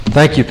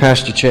Thank you,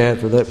 Pastor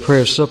Chad, for that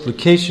prayer of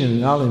supplication.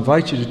 And I'll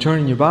invite you to turn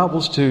in your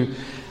Bibles to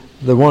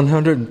the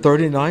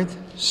 139th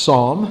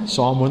Psalm,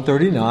 Psalm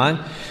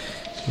 139.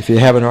 If you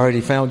haven't already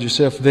found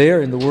yourself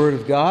there in the Word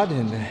of God,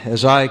 and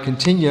as I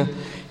continue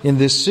in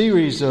this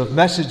series of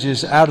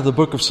messages out of the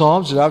book of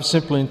Psalms that I've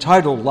simply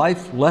entitled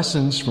Life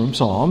Lessons from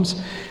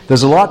Psalms,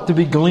 there's a lot to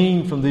be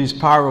gleaned from these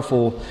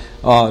powerful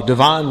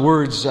divine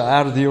words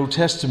out of the Old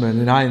Testament.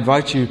 And I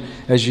invite you,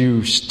 as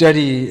you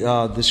study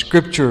the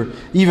Scripture,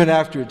 even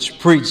after it's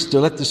preached, to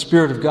let the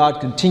Spirit of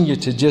God continue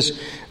to just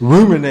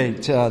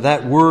ruminate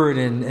that word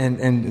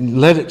and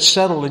let it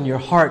settle in your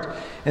heart.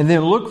 And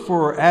then look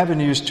for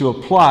avenues to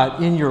apply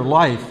it in your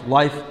life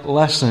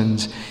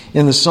lessons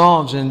in the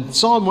Psalms. And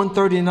Psalm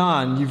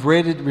 139, you've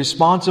read it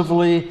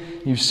responsively.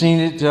 You've seen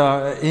it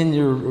in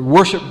your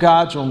worship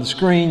guides on the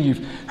screen.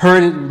 You've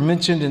heard it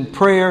mentioned in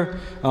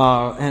prayer.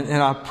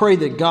 And I pray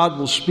that God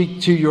will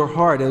speak to your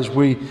heart as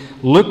we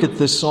look at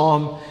this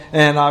psalm.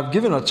 And I've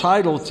given a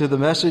title to the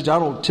message. I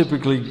don't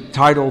typically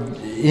title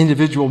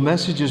individual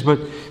messages,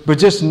 but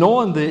just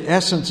knowing the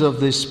essence of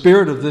the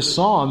spirit of this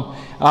psalm,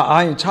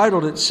 I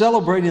entitled it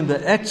Celebrating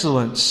the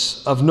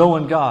Excellence of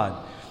Knowing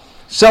God.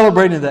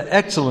 Celebrating the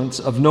excellence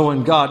of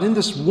knowing God. In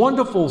this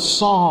wonderful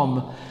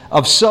psalm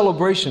of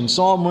celebration,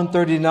 Psalm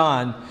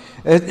 139,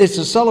 it's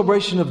a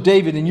celebration of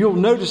David, and you'll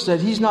notice that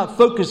he's not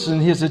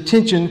focusing his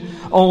attention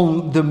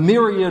on the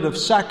myriad of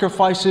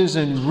sacrifices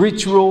and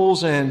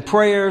rituals and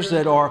prayers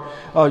that are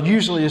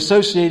usually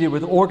associated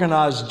with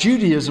organized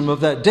Judaism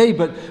of that day,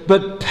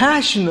 but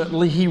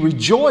passionately he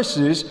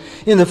rejoices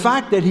in the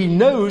fact that he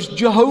knows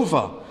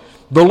Jehovah.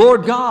 The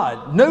Lord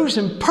God knows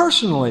him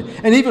personally.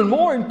 And even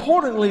more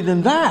importantly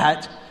than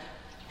that,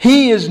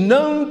 he is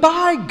known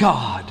by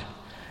God.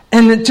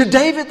 And to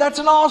David, that's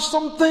an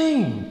awesome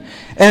thing.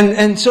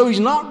 And so he's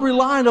not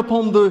relying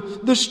upon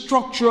the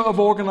structure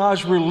of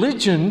organized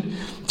religion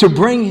to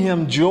bring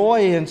him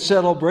joy and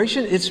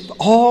celebration. It's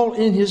all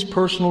in his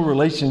personal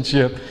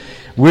relationship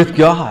with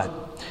God.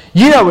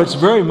 You know, it's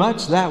very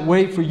much that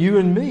way for you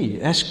and me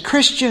as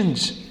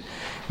Christians.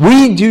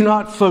 We do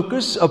not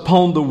focus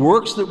upon the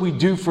works that we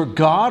do for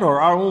God or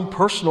our own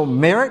personal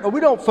merit, or we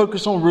don't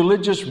focus on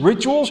religious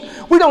rituals.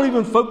 We don't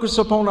even focus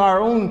upon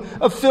our own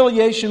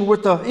affiliation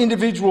with the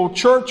individual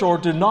church or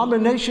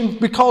denomination,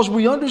 because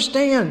we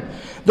understand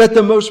that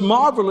the most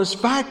marvelous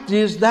fact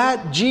is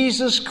that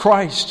Jesus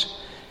Christ,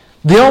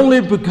 the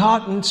only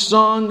begotten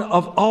Son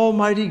of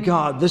Almighty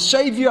God, the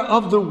Savior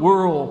of the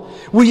world,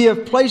 we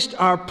have placed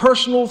our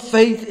personal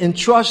faith and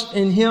trust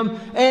in Him,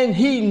 and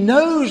He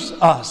knows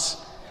us.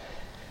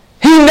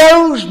 He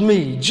knows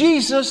me.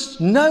 Jesus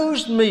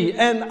knows me.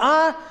 And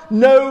I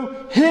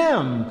know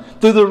Him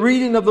through the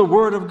reading of the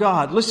Word of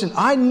God. Listen,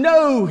 I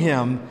know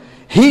Him.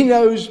 He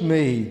knows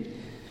me.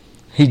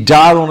 He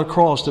died on a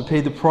cross to pay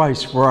the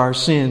price for our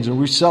sins. And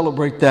we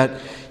celebrate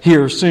that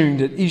here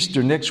soon at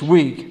Easter next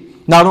week.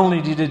 Not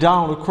only did He die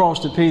on the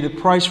cross to pay the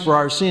price for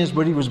our sins,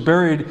 but He was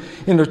buried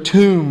in a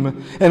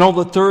tomb. And on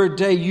the third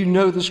day, you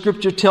know the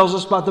Scripture tells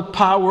us by the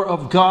power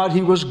of God,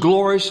 He was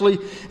gloriously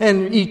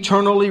and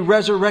eternally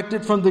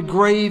resurrected from the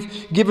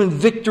grave, given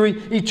victory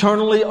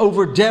eternally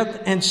over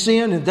death and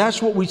sin. And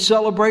that's what we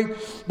celebrate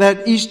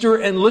that Easter.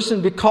 And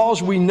listen,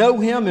 because we know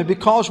Him and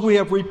because we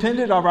have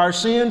repented of our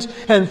sins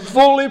and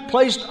fully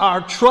placed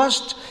our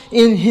trust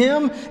in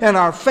Him and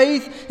our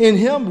faith in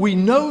Him, we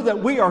know that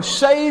we are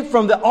saved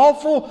from the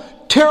awful,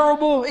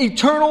 terrible,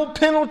 eternal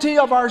penalty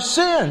of our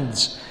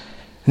sins.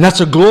 And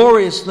that's a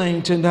glorious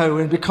thing to know.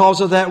 And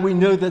because of that, we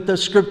know that the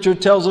Scripture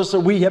tells us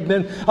that we have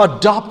been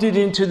adopted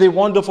into the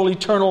wonderful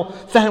eternal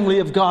family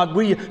of God.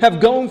 We have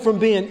gone from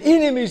being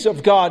enemies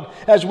of God,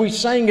 as we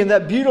sang in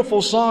that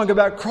beautiful song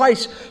about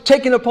Christ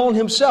taking upon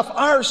Himself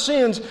our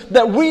sins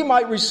that we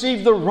might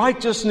receive the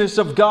righteousness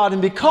of God.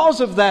 And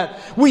because of that,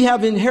 we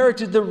have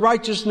inherited the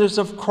righteousness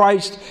of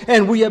Christ,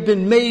 and we have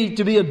been made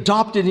to be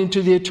adopted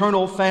into the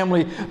eternal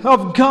family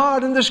of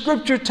God. And the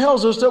Scripture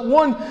tells us that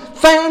one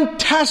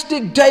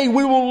fantastic day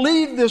we will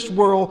leave this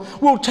world.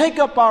 We'll take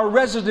up our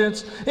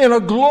residence in a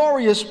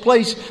glorious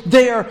place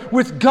there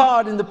with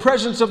God in the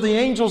presence of the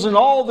angels and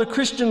all the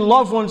Christian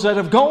loved ones that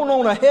have gone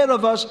on ahead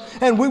of us,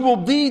 and we will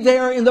be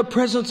there in the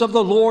presence of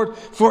the Lord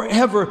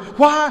forever.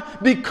 Why?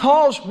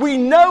 Because we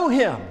know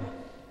Him.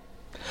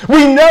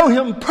 We know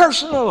Him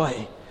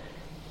personally.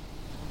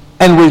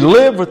 And we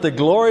live with the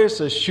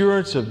glorious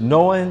assurance of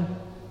knowing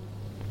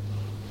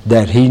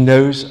that He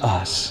knows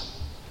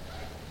us.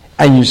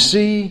 And you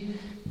see,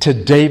 to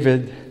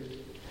David,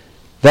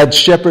 that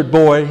shepherd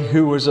boy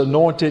who was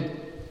anointed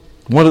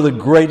one of the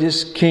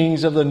greatest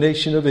kings of the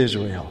nation of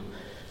Israel,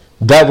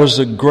 that was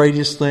the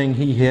greatest thing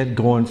he had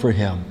going for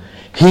him.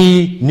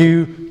 He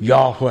knew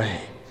Yahweh,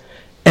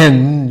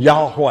 and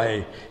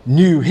Yahweh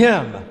knew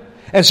him.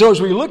 And so as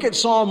we look at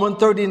Psalm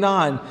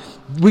 139,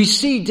 we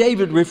see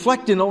David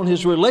reflecting on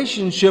his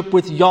relationship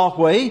with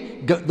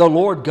Yahweh, the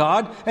Lord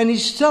God, and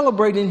he's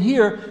celebrating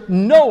here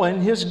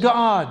knowing his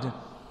God.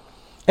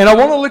 And I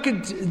want to look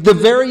at the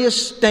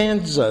various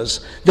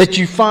stanzas that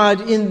you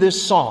find in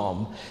this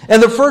psalm.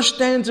 And the first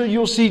stanza,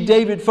 you'll see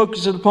David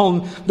focusing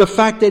upon the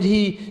fact that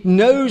he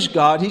knows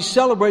God. He's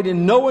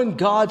celebrating knowing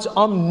God's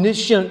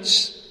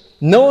omniscience.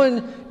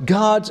 Knowing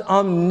God's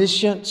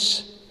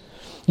omniscience.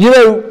 You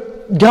know,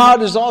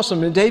 God is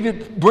awesome, and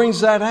David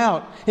brings that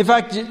out. In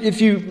fact,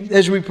 if you,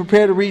 as we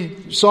prepare to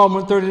read Psalm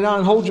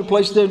 139, hold your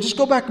place there. Just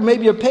go back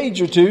maybe a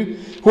page or two,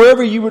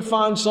 wherever you would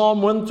find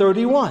Psalm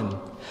 131.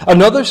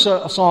 Another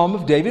psalm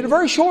of David, a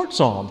very short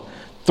psalm,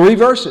 3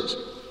 verses.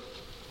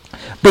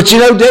 But you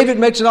know, David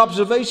makes an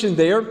observation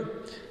there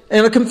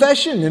and a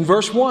confession in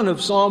verse 1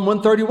 of Psalm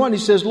 131. He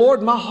says,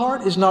 Lord, my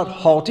heart is not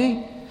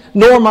haughty,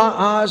 nor my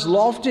eyes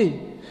lofty.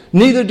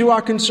 Neither do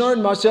I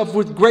concern myself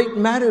with great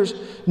matters,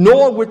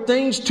 nor with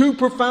things too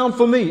profound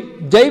for me.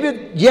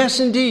 David, yes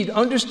indeed,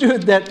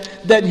 understood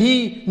that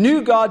he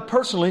knew God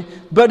personally,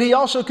 but he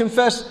also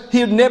confessed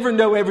he would never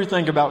know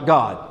everything about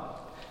God.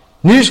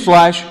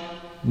 Newsflash,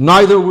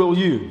 neither will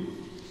you.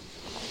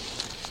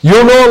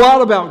 You'll know a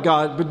lot about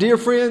God, but dear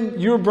friend,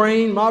 your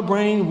brain, my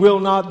brain, will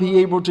not be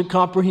able to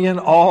comprehend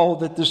all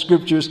that the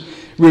Scriptures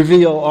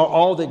reveal or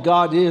all that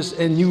God is,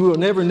 and you will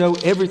never know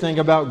everything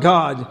about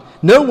God.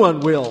 No one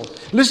will.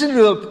 Listen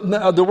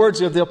to the words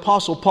of the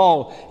Apostle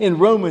Paul in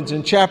Romans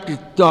in chapter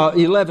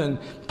 11.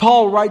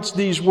 Paul writes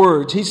these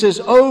words. He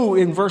says, oh,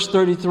 in verse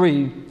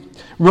 33,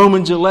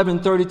 Romans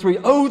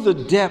 11:33, oh, the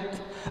depth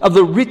of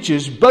the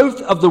riches,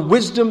 both of the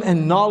wisdom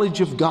and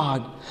knowledge of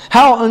God.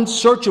 How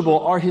unsearchable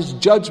are His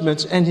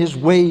judgments and His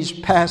ways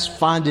past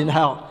finding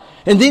out.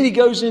 And then he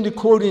goes into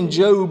quoting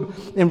Job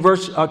in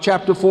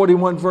chapter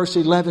 41, verse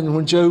 11,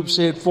 when Job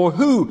said, for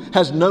who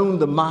has known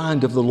the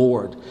mind of the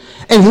Lord?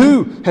 And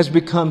who has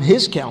become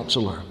His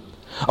counselor?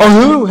 Or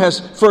who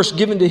has first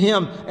given to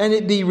Him and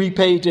it be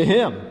repaid to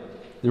Him?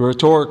 The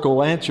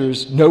rhetorical answer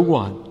is no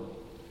one.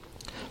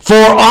 For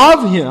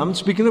of Him,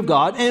 speaking of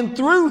God, and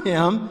through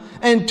Him,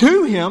 and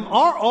to Him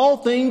are all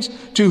things,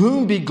 to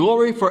whom be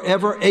glory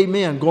forever.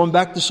 Amen. Going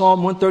back to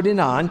Psalm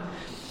 139,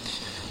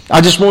 I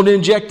just want to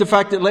inject the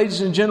fact that,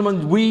 ladies and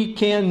gentlemen, we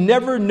can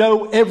never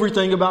know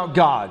everything about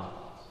God.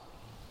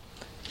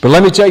 But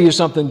let me tell you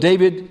something.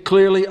 David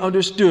clearly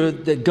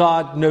understood that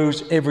God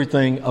knows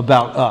everything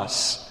about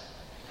us.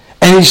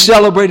 And he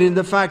celebrated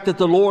the fact that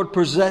the Lord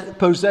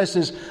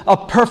possesses a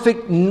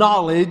perfect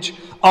knowledge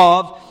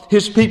of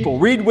His people.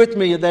 Read with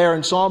me there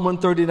in Psalm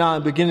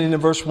 139, beginning in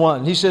verse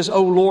 1. He says,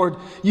 O Lord,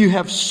 you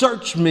have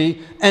searched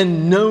me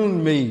and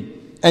known me.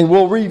 And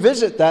we'll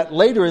revisit that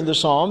later in the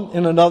psalm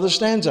in another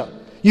stanza.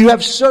 You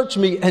have searched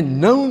me and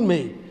known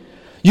me.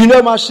 You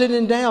know my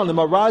sitting down and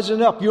my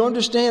rising up. You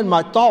understand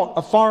my thought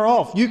afar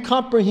off. You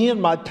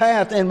comprehend my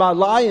path and my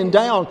lying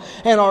down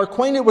and are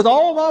acquainted with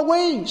all my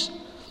ways.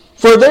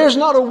 For there's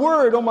not a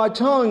word on my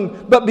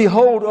tongue, but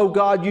behold, O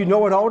God, you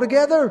know it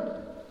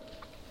altogether.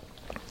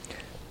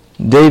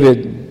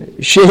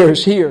 David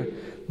shares here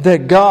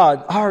that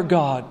God, our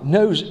God,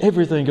 knows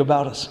everything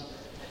about us.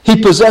 He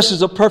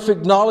possesses a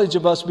perfect knowledge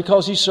of us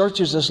because He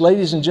searches us.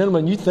 Ladies and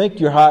gentlemen, you think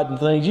you're hiding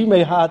things. You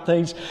may hide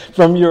things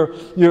from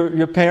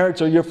your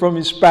parents, or you're from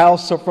your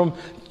spouse, or from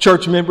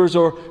church members,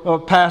 or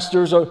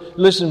pastors. Or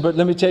listen, but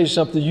let me tell you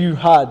something. You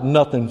hide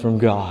nothing from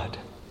God.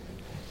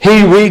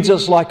 He reads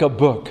us like a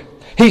book.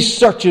 He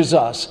searches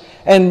us.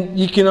 And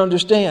you can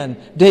understand,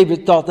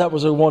 David thought that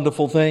was a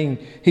wonderful thing.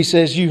 He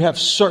says, you have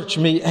searched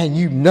me and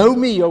you know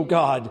me, O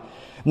God.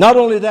 Not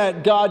only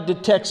that, God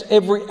detects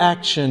every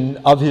action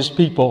of His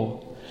people.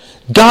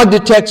 God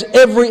detects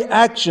every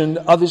action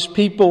of His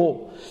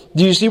people.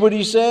 Do you see what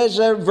He says?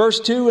 Verse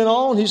 2 and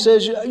on, He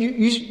says,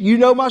 you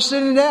know my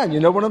sitting down.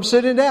 You know when I'm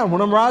sitting down, when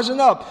I'm rising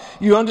up.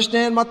 You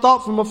understand my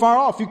thought from afar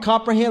off. You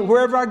comprehend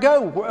wherever I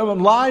go. Where I'm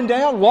lying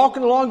down,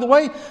 walking along the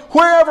way.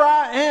 Wherever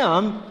I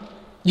am,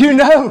 you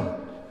know.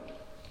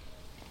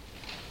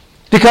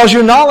 Because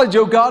your knowledge,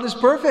 oh God, is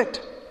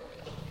perfect.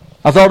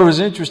 I thought it was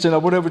interesting. I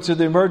went over to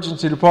the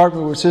emergency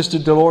department with Sister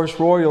Dolores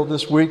Royal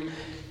this week.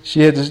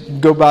 She had to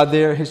go by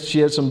there. She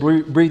had some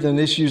breathing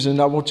issues, and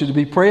I want you to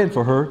be praying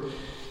for her.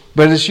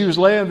 But as she was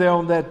laying there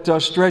on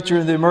that stretcher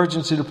in the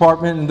emergency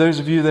department, and those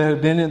of you that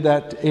have been in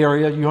that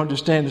area, you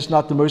understand it's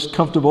not the most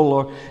comfortable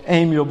or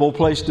amiable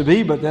place to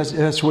be, but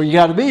that's where you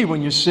got to be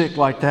when you're sick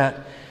like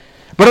that.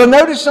 But I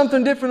noticed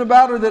something different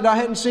about her that I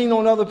hadn't seen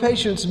on other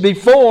patients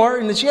before,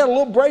 and she had a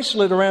little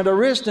bracelet around her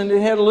wrist, and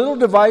it had a little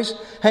device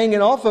hanging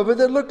off of it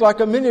that looked like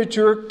a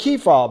miniature key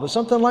fob or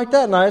something like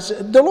that. And I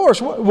said, Dolores,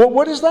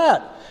 what is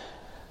that?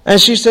 And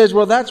she says,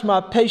 well, that's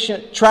my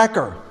patient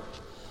tracker.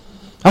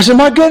 I said,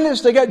 my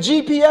goodness, they got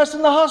GPS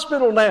in the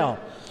hospital now.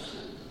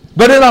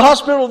 But in a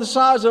hospital the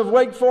size of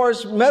Wake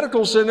Forest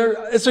Medical Center,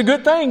 it's a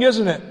good thing,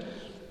 isn't it?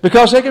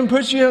 Because they can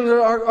put you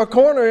in a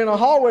corner in a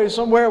hallway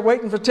somewhere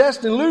waiting for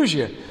tests and lose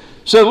you.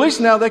 So at least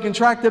now they can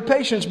track their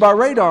patients by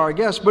radar, I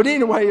guess. But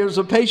anyway, it was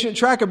a patient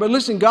tracker. But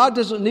listen, God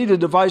doesn't need a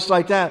device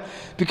like that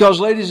because,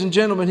 ladies and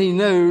gentlemen, He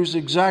knows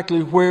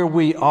exactly where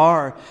we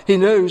are. He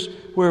knows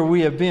where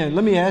we have been.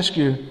 Let me ask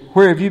you,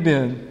 where have you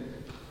been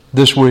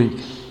this week?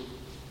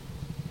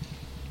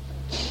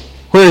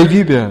 Where have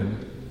you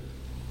been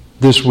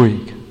this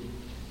week?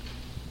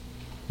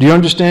 Do you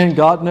understand?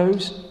 God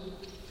knows.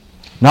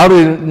 Not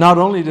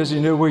only does He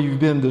know where you've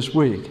been this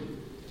week,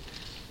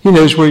 He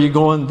knows where you're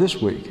going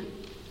this week.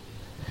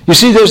 You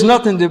see, there's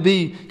nothing to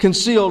be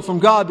concealed from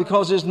God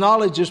because His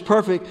knowledge is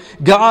perfect.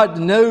 God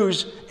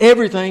knows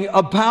everything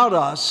about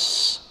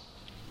us.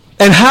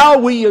 And how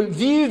we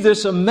view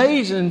this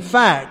amazing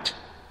fact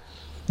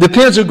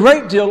depends a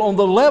great deal on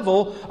the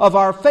level of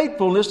our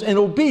faithfulness and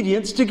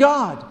obedience to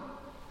God.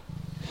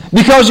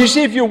 Because you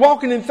see, if you're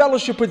walking in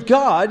fellowship with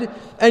God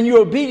and you're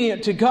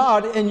obedient to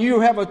God and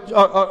you have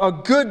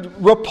a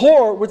good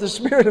rapport with the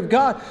Spirit of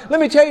God, let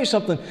me tell you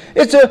something.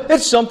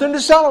 It's something to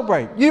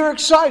celebrate. You're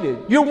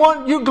excited.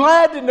 You're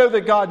glad to know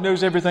that God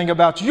knows everything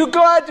about you. You're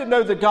glad to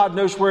know that God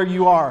knows where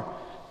you are.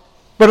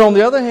 But on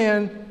the other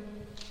hand,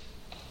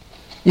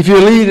 if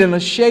you're leading a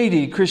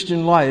shady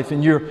Christian life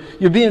and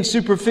you're being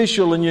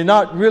superficial and you're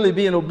not really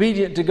being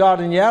obedient to God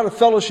and you're out of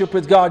fellowship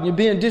with God and you're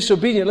being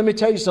disobedient, let me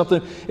tell you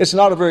something, it's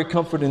not a very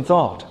comforting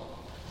thought.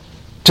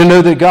 To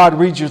know that God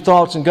reads your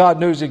thoughts and God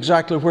knows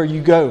exactly where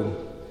you go.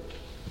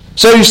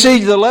 So you see,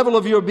 the level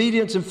of your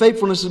obedience and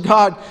faithfulness to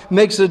God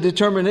makes a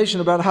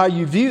determination about how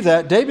you view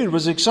that. David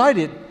was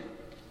excited.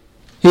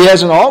 He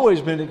hasn't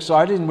always been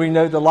excited, and we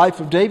know the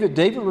life of David.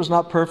 David was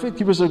not perfect.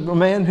 He was a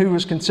man who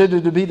was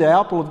considered to be the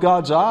apple of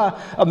God's eye,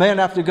 a man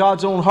after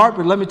God's own heart.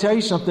 But let me tell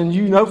you something,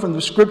 you know from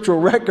the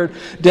scriptural record,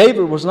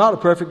 David was not a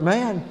perfect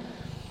man.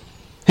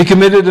 He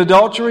committed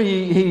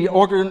adultery. He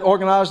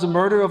organized the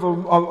murder of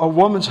a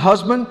woman's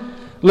husband.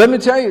 Let me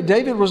tell you,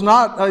 David was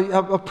not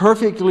a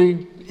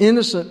perfectly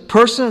innocent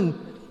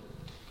person.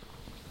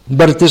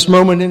 But at this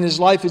moment in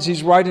his life, as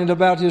he's writing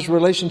about his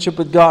relationship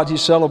with God, he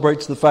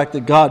celebrates the fact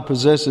that God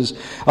possesses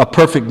a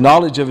perfect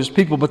knowledge of His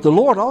people. But the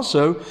Lord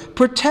also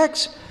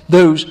protects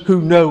those who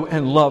know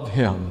and love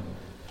Him.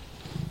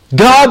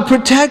 God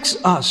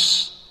protects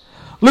us.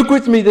 Look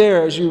with me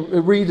there as you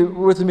read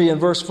with me in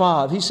verse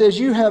 5. He says,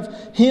 "You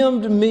have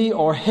hemmed me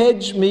or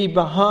hedged me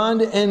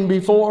behind and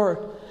before,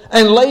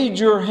 and laid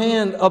your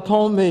hand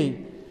upon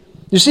me."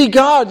 You see,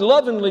 God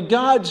lovingly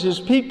guides His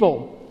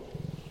people.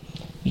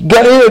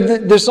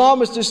 The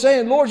psalmist is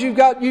saying, Lord, you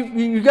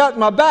got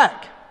my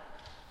back.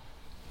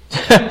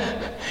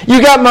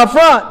 You got my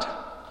front.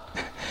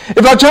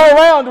 If I turn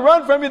around to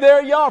run from you,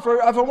 there you are.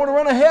 If I want to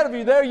run ahead of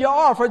you, there you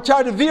are. If I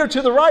try to veer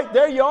to the right,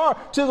 there you are.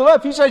 To the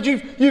left, He says,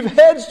 you've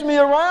hedged me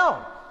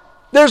around.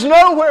 There's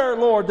nowhere,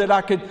 Lord, that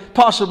I could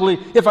possibly,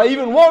 if I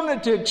even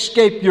wanted to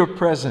escape your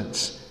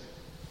presence.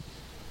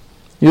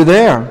 You're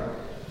there,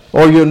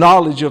 or your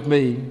knowledge of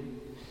me.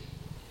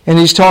 And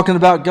he's talking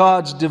about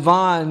God's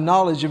divine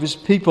knowledge of His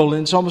people.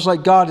 And it's almost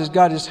like God has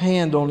got His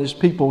hand on His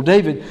people.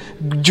 David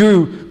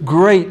drew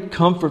great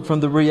comfort from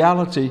the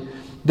reality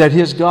that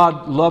his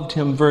God loved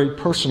him very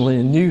personally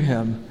and knew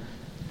him.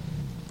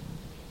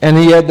 And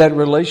he had that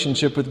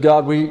relationship with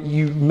God.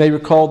 You may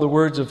recall the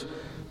words of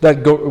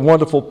that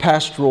wonderful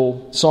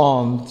pastoral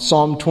psalm,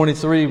 Psalm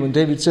 23, when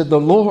David said, "The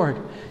Lord,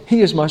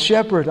 He is my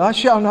shepherd. I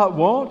shall not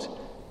want.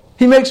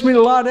 He makes me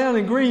to lie down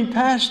in green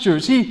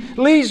pastures. He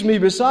leads me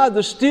beside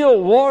the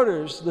still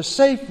waters, the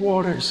safe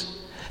waters.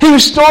 He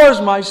restores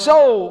my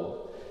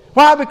soul."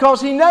 Why? Because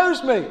He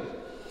knows me.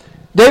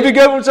 David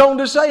goes on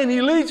to say, "And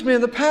He leads me in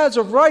the paths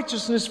of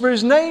righteousness for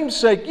His name's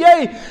sake.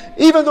 Yea,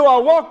 even though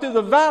I walk through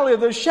the valley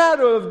of the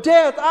shadow of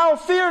death, I'll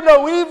fear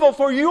no evil,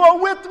 for You are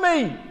with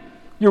me.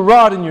 Your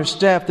rod and Your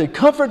staff, they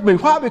comfort me."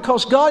 Why?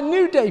 Because God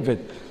knew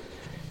David.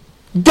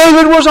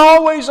 David was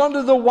always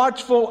under the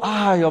watchful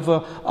eye of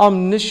an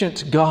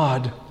omniscient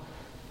God.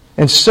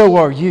 And so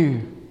are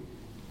you,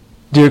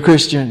 dear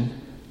Christian.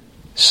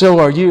 So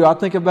are you. I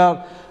think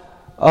about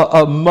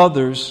a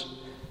mother's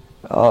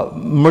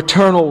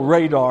maternal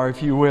radar,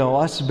 if you will.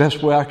 That's the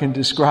best way I can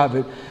describe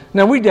it.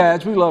 Now, we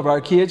dads, we love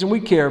our kids and we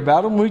care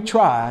about them. We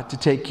try to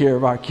take care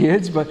of our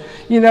kids. But,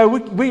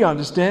 we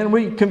understand,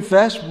 we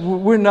confess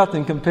we're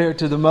nothing compared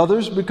to the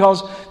mothers,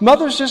 because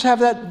mothers just have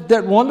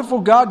that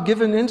wonderful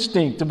God-given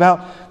instinct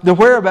about the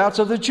whereabouts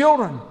of the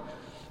children.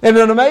 And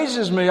it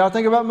amazes me. I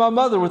think about my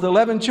mother with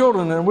 11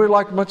 children, and we're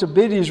like a bunch of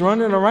biddies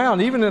running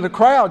around, even in a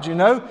crowd, she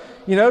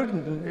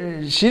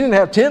didn't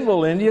have 10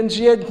 little Indians,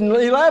 she had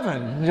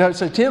 11.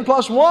 So 10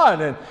 plus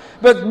 1.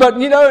 But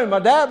my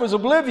dad was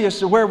oblivious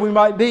to where we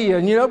might be.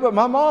 And, but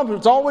my mom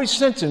was always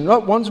sensing,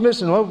 one's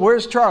missing.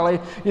 Where's Charlie?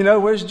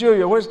 Where's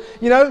Julia?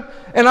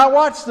 And I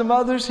watched the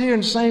mothers here,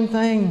 and the same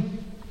thing.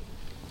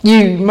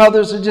 You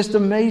mothers are just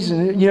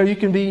amazing. You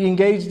can be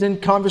engaged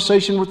in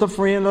conversation with a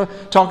friend or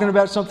talking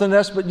about something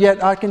else, but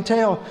yet I can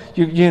tell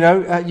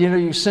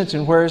you're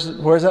sensing where's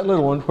that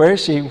little one? Where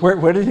is she?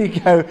 Where did he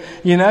go?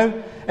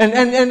 And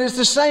it's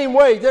the same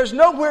way. There's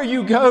nowhere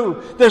you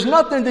go. There's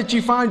nothing that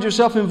you find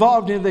yourself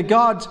involved in that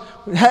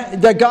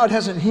God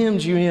hasn't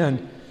hemmed you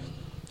in,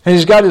 and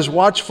He's got His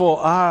watchful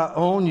eye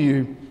on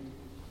you.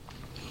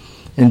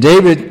 And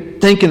David,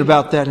 thinking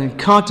about that and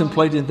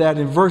contemplating that,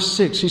 in verse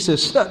 6, he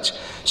says,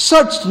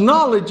 such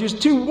knowledge is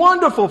too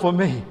wonderful for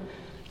me.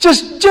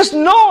 Just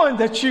knowing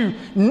that You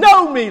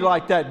know me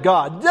like that,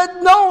 God.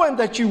 Knowing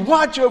that You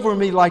watch over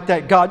me like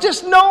that, God.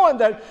 Just knowing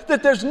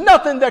that there's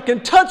nothing that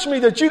can touch me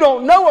that You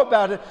don't know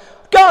about it.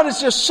 God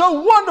is just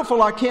so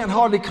wonderful, I can't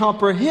hardly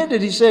comprehend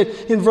it. He said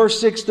in verse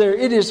 6 there,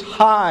 it is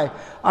high,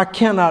 I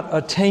cannot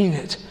attain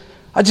it.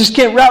 I just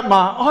can't wrap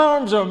my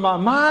arms or my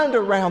mind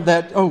around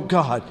that, oh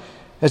God,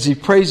 as he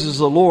praises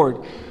the Lord.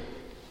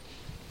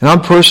 And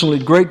I'm personally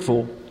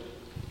grateful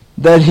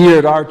that here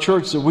at our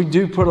church that we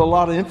do put a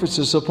lot of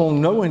emphasis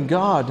upon knowing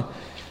God,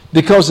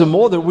 because the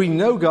more that we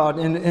know God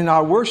in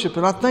our worship,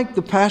 and I thank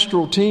the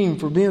pastoral team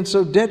for being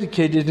so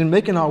dedicated in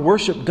making our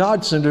worship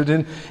God-centered,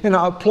 and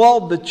I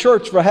applaud the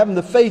church for having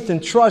the faith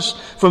and trust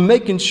for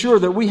making sure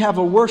that we have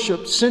a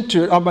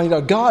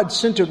a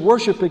God-centered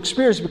worship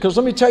experience. Because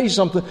let me tell you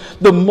something,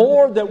 the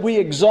more that we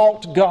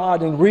exalt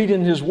God and read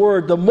in His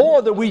Word, the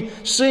more that we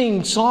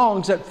sing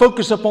songs that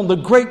focus upon the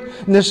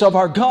greatness of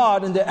our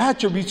God and the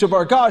attributes of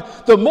our God,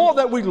 the more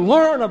that we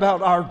learn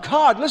about our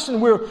God.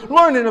 Listen, we're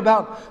learning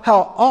about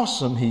how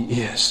awesome He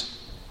is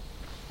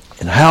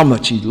and how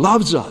much He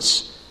loves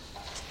us.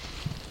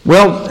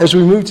 Well, as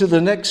we move to the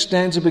next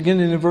stanza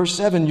beginning in verse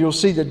 7, you'll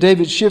see that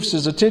David shifts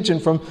his attention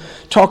from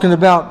talking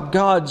about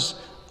God's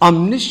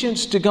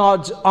omniscience to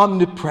God's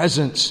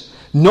omnipresence,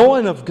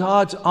 knowing of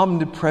God's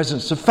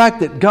omnipresence, the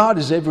fact that God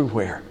is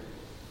everywhere.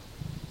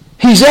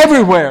 He's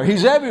everywhere.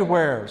 He's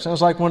everywhere.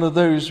 Sounds like one of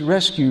those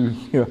rescue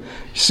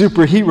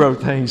superhero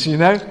things, you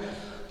know.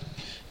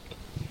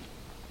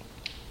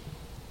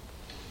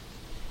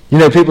 You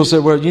know, people say,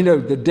 well, you know,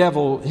 the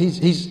devil,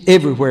 he's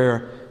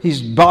everywhere.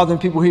 He's bothering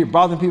people here,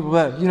 bothering people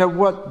there. You know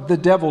what? The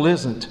devil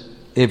isn't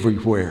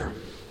everywhere.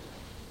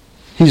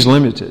 He's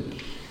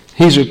limited.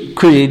 He's a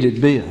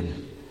created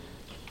being.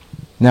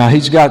 Now,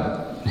 he's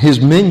got his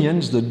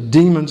minions, the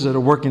demons that are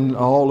working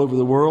all over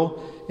the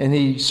world, and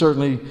he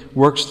certainly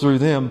works through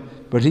them,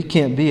 but he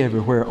can't be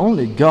everywhere.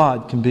 Only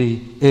God can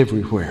be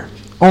everywhere.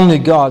 Only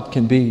God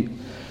can be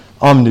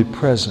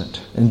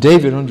omnipresent. And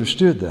David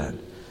understood that.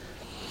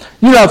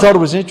 You know, I thought it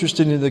was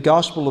interesting in the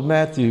Gospel of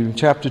Matthew,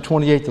 chapter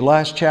 28, the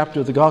last chapter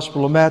of the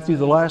Gospel of Matthew,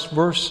 the last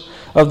verse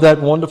of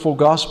that wonderful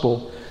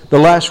Gospel, the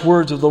last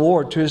words of the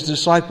Lord to His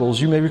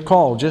disciples. You may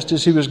recall, just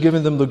as He was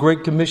giving them the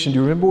Great Commission, do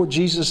you remember what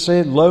Jesus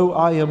said? Lo,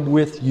 I am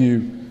with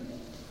you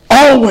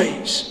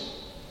always.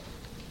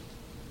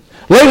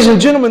 Ladies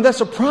and gentlemen, that's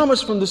a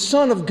promise from the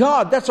Son of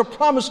God. That's a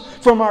promise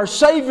from our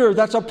Savior.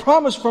 That's a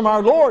promise from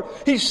our Lord.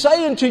 He's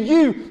saying to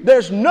you,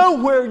 there's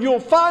nowhere you'll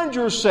find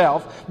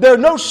yourself. There are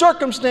no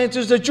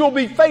circumstances that you'll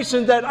be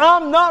facing that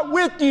I'm not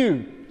with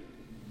you.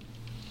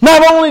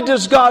 Not only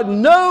does God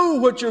know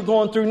what you're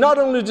going through, not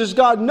only does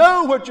God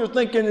know what you're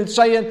thinking and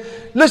saying,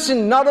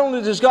 listen, not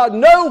only does God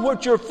know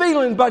what you're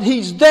feeling, but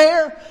He's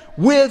there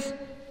with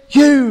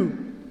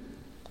you.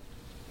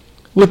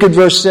 Look at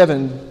verse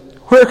 7.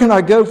 Where can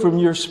I go from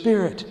your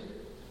Spirit?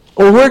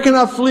 Or where can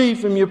I flee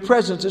from your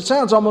presence? It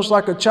sounds almost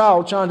like a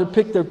child trying to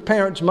pick their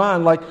parent's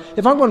mind. Like,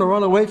 if I'm going to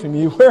run away from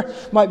you, where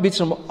might be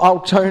some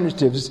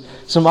alternatives,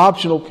 some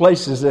optional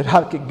places that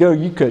I could go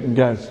you couldn't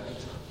go?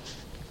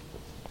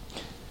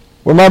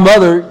 Well, my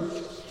mother,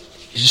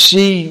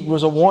 she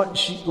was a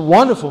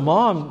wonderful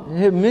mom.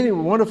 Had many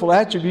wonderful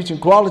attributes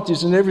and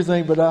qualities and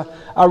everything, but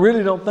I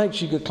really don't think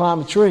she could climb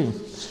a tree.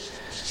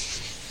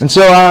 And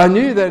so I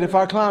knew that if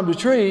I climbed a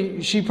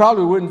tree, she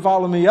probably wouldn't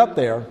follow me up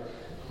there.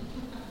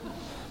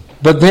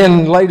 But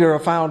then later I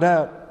found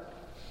out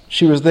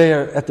she was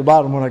there at the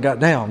bottom when I got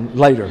down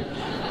later.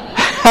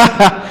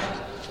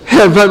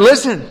 But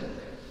listen,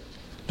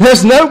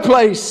 there's no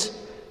place.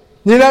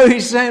 You know,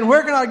 He's saying,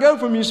 where can I go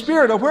from your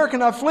Spirit? Or where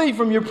can I flee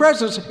from your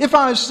presence? If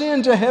I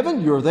ascend to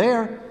heaven, you're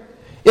there.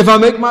 If I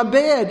make my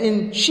bed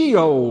in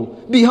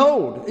Sheol,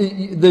 behold,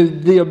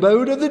 the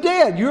abode of the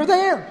dead, you're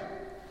there.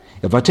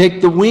 If I take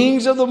the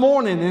wings of the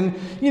morning, and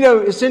you know,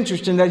 it's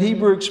interesting that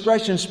Hebrew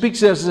expression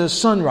speaks as a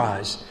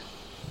sunrise.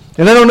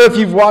 And I don't know if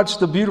you've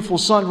watched the beautiful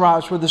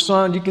sunrise where the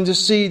sun, you can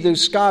just see the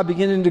sky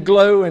beginning to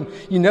glow, and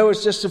you know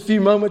it's just a few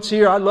moments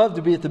here. I love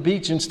to be at the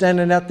beach and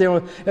standing out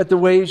there at the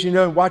waves, you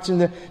know, and watching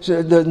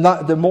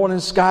the morning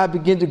sky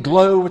begin to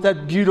glow with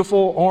that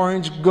beautiful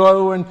orange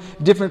glow and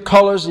different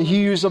colors, the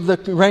hues of the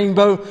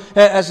rainbow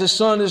as the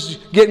sun is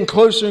getting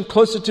closer and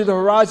closer to the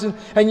horizon,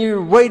 and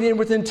you're waiting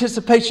with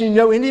anticipation, you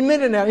know, any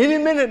minute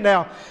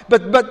now.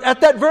 But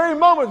at that very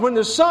moment when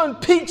the sun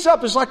peaks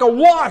up, it's like a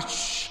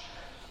wash.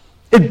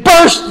 It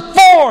bursts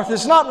forth.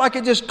 It's not like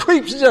it just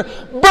creeps. It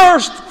just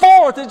bursts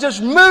forth. It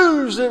just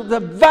moves at the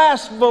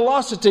vast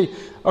velocity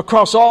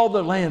across all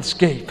the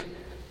landscape.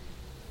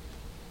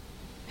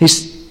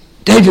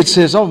 David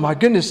says, oh my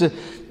goodness,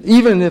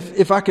 even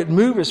if I could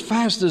move as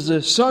fast as the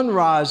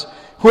sunrise,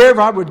 wherever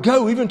I would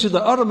go, even to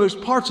the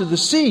uttermost parts of the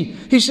sea,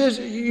 he says,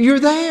 you're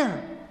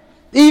there.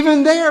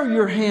 Even there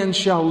your hand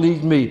shall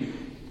lead me,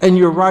 and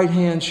your right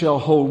hand shall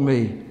hold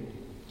me.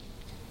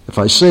 If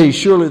I say,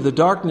 surely the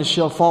darkness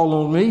shall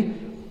fall on me,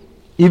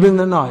 even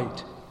the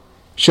night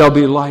shall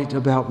be light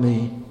about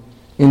me.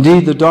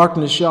 Indeed, the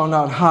darkness shall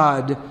not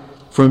hide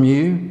from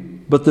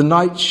you, but the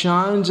night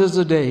shines as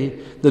the day.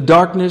 The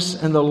darkness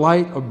and the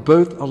light are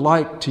both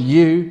alike to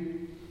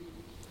you.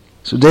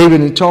 So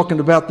David, in talking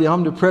about the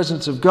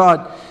omnipresence of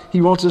God,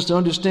 he wants us to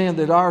understand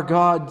that our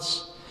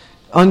God's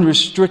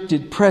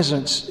unrestricted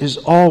presence is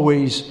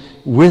always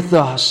with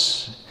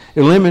us,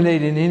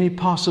 eliminating any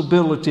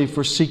possibility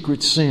for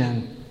secret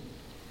sin.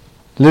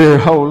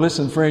 Oh,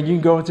 listen, friend, you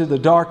can go into the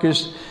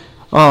darkest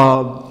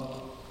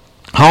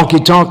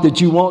honky-tonk that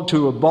you want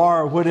to, a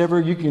bar or whatever.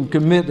 You can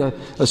commit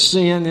a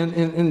sin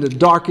in the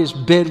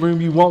darkest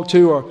bedroom you want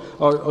to,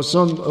 or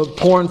some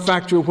porn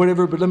factory or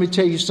whatever. But let me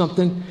tell you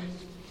something.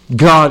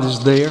 God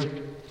is there.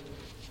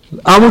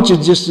 I want you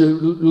just to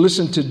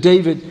listen to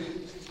David.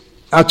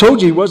 I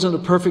told you he wasn't a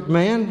perfect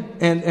man,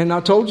 and I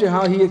told you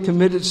how he had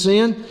committed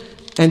sin.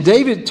 And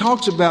David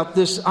talks about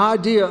this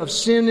idea of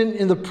sinning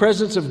in the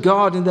presence of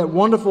God in that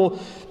wonderful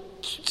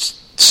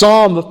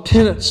psalm of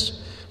penance.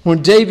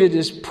 When David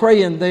is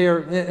praying there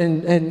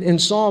in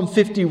Psalm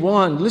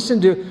 51,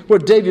 listen to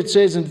what David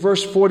says in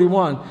verse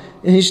 41.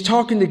 And he's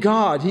talking to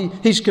God.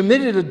 He's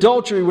committed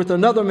adultery with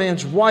another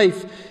man's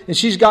wife, and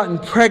she's gotten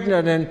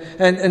pregnant,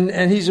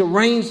 and he's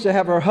arranged to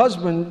have her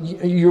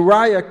husband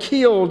Uriah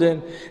killed,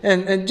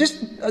 and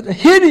just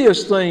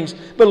hideous things.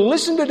 But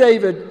listen to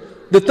David,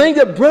 the thing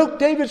that broke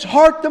David's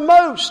heart the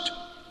most.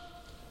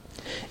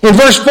 In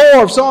verse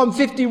 4 of Psalm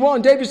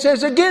 51, David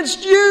says,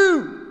 "Against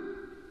you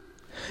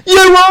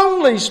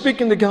only,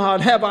 speaking to God,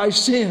 have I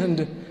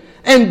sinned,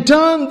 and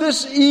done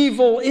this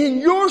evil in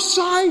your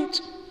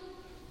sight,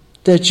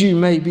 that you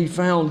may be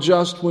found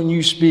just when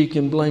you speak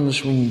and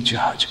blameless when you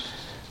judge."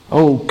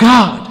 Oh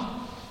God,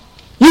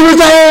 you were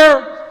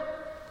there.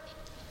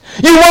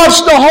 You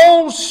watched the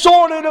whole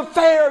sordid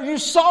affair. You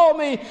saw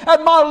me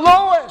at my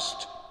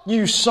lowest.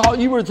 You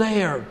were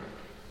there.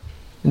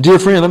 And dear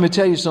friend, let me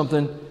tell you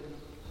something.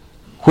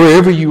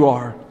 Wherever you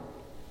are,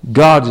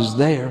 God is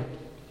there.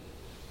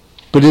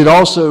 But it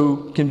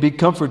also can be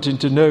comforting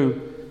to know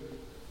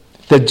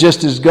that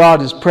just as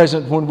God is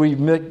present when we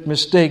make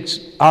mistakes,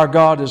 our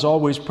God is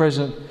always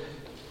present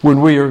when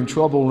we are in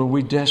trouble and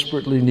we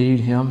desperately need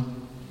Him.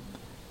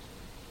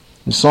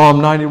 In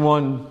Psalm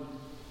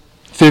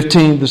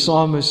 91:15, the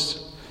psalmist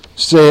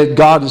said,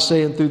 God is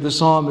saying through the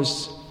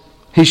psalmist,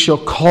 "He shall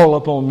call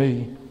upon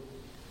me,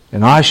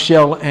 and I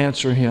shall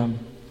answer him.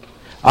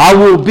 I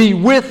will be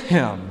with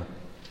him.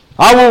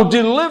 I will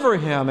deliver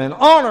him and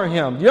honor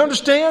him." You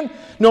understand?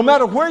 No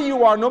matter where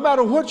you are, no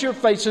matter what you're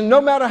facing,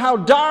 no matter how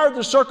dire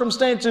the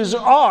circumstances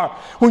are,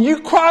 when you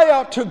cry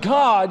out to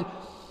God,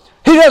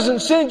 He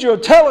doesn't send you a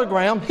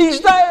telegram. He's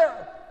there.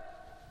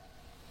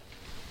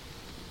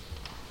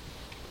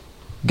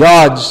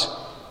 God's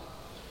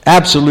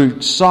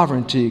absolute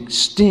sovereignty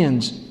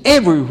extends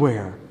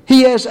everywhere.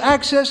 He has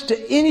access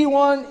to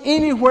anyone,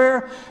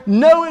 anywhere,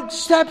 no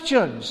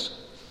exceptions.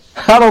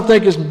 I don't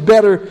think it's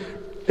better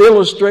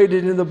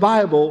illustrated in the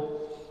Bible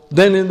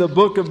than in the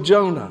book of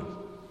Jonah.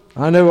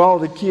 I know all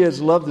the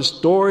kids love the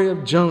story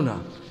of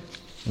Jonah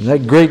and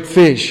that great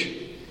fish.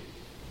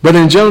 But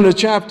in Jonah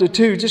chapter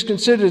 2, just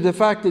consider the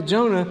fact that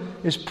Jonah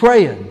is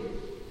praying.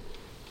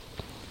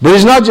 But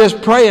he's not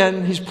just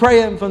praying, he's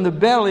praying from the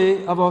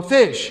belly of a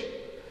fish.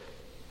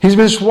 He's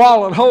been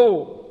swallowed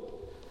whole.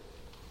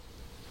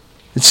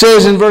 It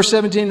says in verse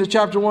 17 of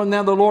chapter 1,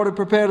 "Now the Lord had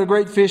prepared a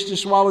great fish to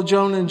swallow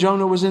Jonah, and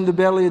Jonah was in the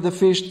belly of the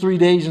fish 3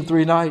 days and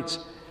 3 nights.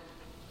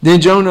 Then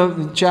Jonah,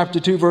 in chapter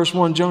 2, verse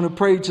 1, Jonah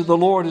prayed to the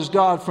Lord his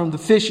God from the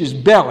fish's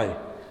belly."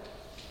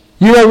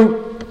 You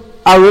know,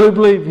 I really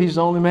believe he's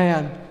the only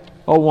man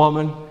or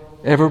woman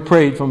ever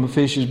prayed from a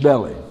fish's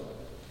belly.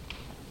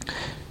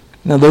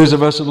 Now, those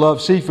of us that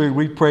love seafood,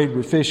 we prayed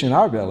with fish in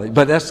our belly,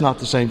 but that's not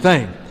the same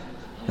thing.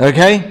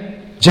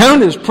 Okay?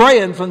 Jonah's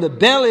praying from the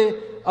belly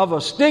of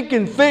a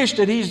stinking fish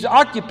that he's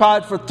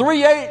occupied for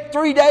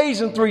 3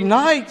 days and 3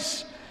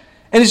 nights.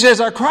 And he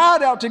says, "I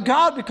cried out to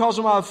God because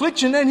of my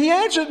affliction, and He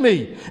answered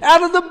me.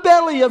 Out of the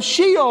belly of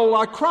Sheol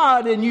I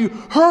cried, and you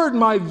heard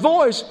my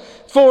voice,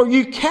 for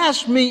you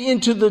cast me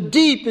into the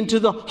deep, into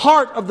the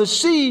heart of the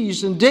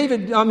seas." And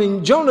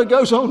Jonah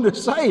goes on to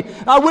say,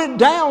 "I went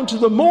down to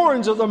the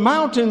moorings of the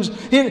mountains."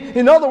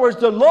 In other words,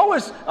 the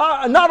lowest,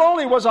 not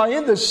only was I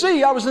in the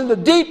sea, I was in the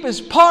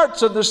deepest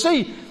parts of the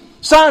sea.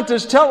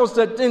 Scientists tell us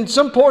that in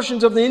some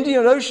portions of the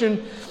Indian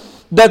Ocean,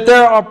 that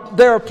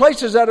there are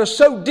places that are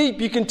so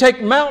deep you can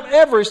take Mount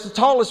Everest, the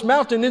tallest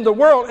mountain in the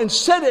world, and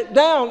set it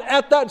down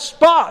at that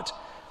spot.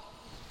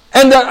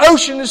 And the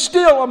ocean is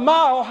still a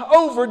mile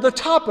over the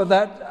top of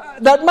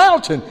that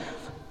mountain.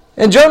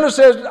 And Jonah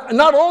says,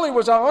 not only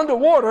was I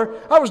underwater,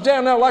 I was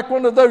down there like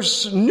one of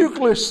those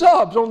nuclear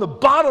subs on the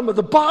bottom of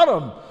the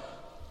bottom.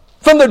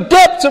 From the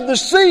depths of the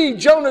sea,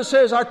 Jonah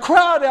says, I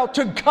cried out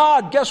to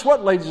God. Guess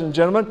what, ladies and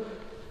gentlemen?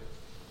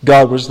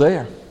 God was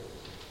there.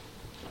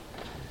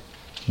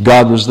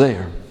 God was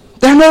there.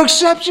 There are no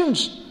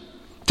exceptions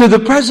to the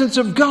presence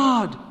of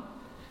God.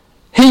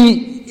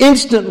 He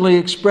instantly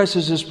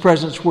expresses His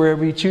presence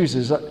wherever He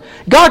chooses.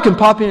 God can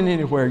pop in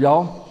anywhere,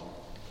 y'all.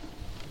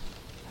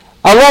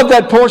 I love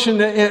that portion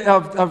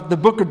of the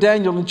book of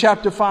Daniel in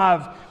chapter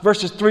 5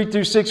 verses 3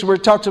 through 6, where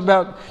it talks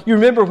about, you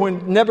remember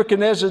when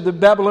Nebuchadnezzar, the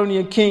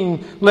Babylonian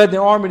king, led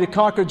the army to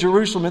conquer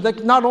Jerusalem. And they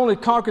not only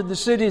conquered the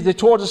city, they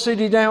tore the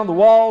city down, the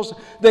walls.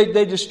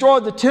 They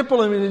destroyed the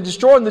temple, and in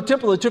destroying the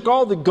temple, they took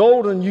all the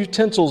golden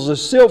utensils, the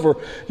silver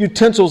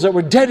utensils that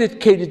were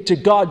dedicated to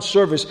God's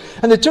service,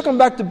 and they took them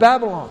back to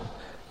Babylon.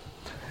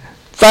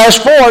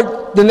 Fast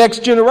forward, the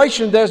next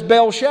generation, there's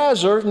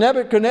Belshazzar,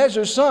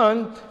 Nebuchadnezzar's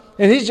son,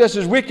 and he's just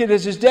as wicked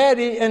as his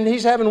daddy, and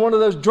he's having one of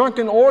those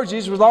drunken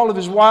orgies with all of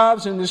his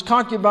wives and his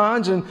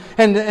concubines and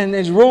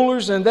his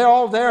rulers, and they're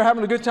all there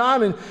having a good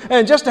time.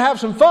 And just to have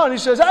some fun, he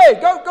says, hey,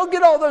 go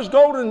get all those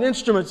golden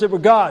instruments that were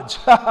gods.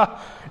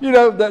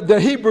 The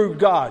Hebrew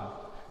God.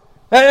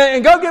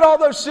 And go get all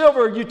those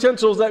silver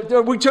utensils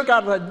that we took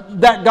out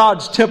of that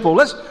God's temple.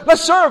 Let's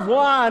serve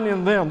wine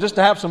in them just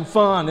to have some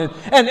fun.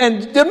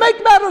 And to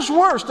make matters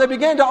worse, they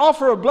began to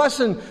offer a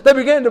blessing. They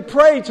began to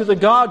pray to the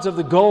gods of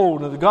the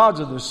gold and the gods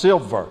of the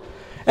silver.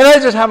 And they're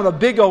just having a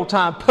big old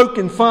time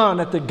poking fun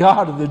at the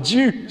God of the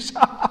Jews.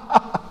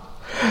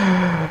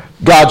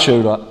 God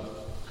showed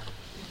up.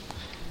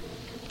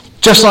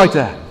 Just like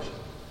that.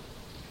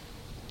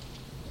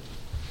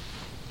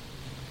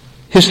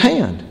 His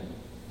hand.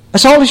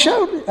 That's all he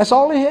showed. That's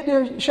all he had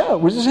to show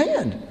was his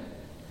hand.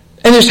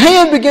 And his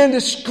hand began to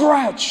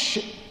scratch,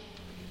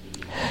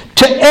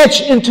 to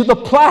etch into the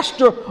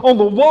plaster on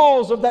the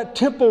walls of that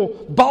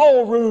temple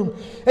ballroom.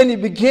 And he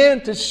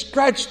began to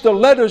scratch the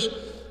letters.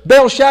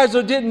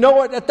 Belshazzar didn't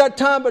know it at that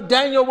time, but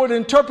Daniel would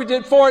interpret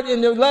it for it. In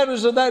the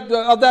letters of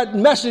that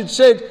message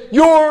said,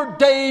 your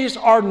days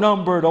are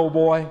numbered, oh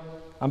boy.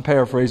 I'm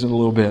paraphrasing a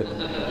little bit.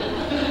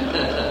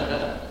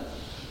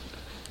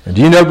 And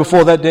do you know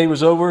before that day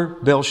was over,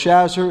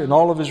 Belshazzar and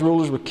all of his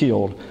rulers were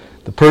killed.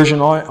 The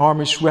Persian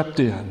army swept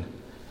in.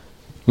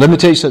 Let me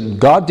tell you something.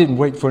 God didn't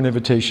wait for an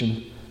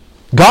invitation.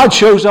 God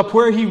shows up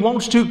where He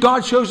wants to.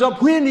 God shows up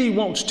when He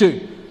wants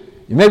to.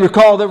 You may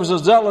recall there was a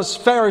zealous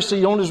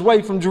Pharisee on his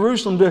way from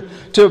Jerusalem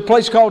to a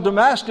place called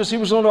Damascus. He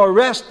was going to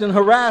arrest and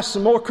harass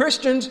some more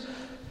Christians.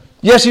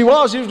 Yes, he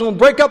was. He was going to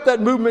break up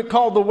that movement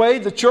called the Way,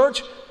 the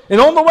church. And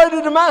on the way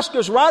to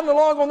Damascus, riding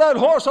along on that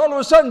horse, all of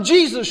a sudden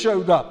Jesus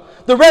showed up.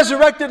 The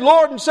resurrected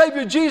Lord and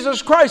Savior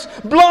Jesus Christ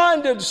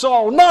blinded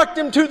Saul, knocked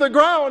him to the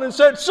ground and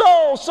said,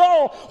 Saul,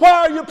 Saul, why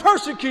are you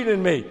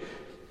persecuting me?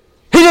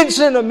 He didn't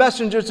send a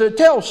messenger and say,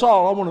 tell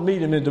Saul I want to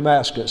meet him in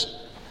Damascus.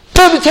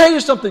 Let me tell you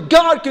something.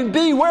 God can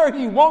be where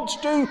He wants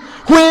to,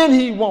 when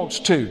He wants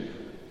to.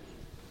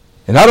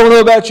 And I don't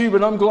know about you,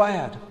 but I'm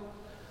glad.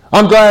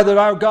 I'm glad that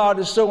our God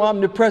is so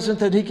omnipresent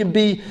that He can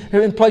be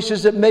in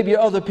places that maybe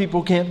other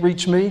people can't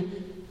reach me.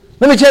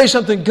 Let me tell you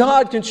something.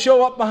 God can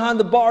show up behind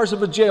the bars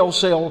of a jail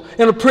cell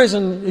in a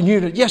prison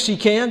unit. Yes, He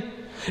can.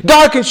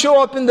 God can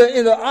show up in the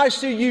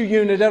ICU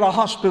unit at a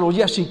hospital.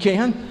 Yes, He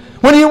can.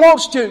 When He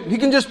wants to. He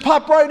can just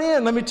pop right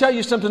in. Let me tell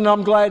you something.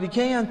 I'm glad He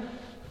can.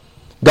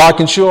 God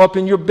can show up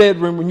in your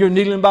bedroom when you're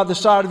kneeling by the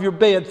side of your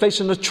bed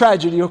facing a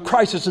tragedy or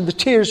crisis and the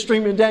tears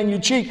streaming down your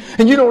cheek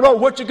and you don't know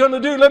what you're going to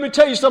do. Let me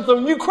tell you something.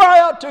 When you cry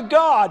out to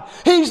God,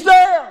 He's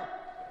there.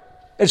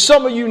 And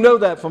some of you know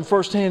that from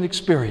firsthand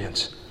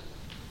experience.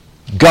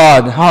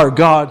 God, our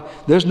God,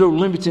 there's no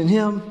limit in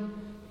Him.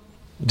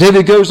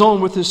 David goes on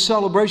with his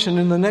celebration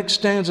in the next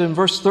stanza in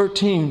verse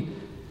 13,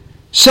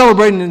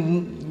 celebrating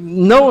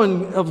and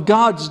knowing of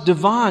God's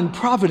divine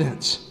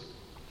providence.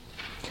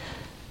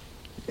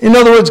 In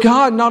other words,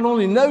 God not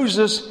only knows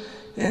us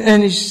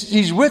and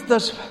He's with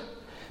us,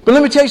 but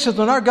let me tell you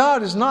something. Our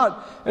God is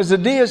not, as the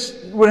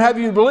deists would have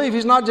you believe,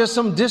 He's not just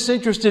some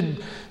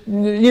disinterested,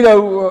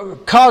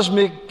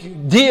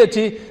 cosmic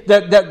deity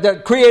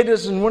that created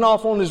us and went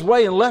off on His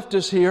way and left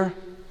us here.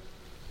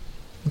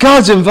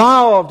 God's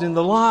involved in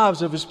the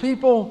lives of His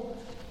people.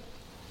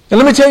 And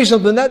let me tell you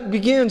something. That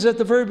begins at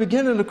the very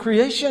beginning of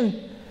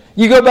creation.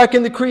 You go back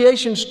in the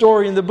creation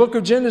story in the book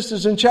of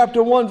Genesis in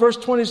chapter 1, verse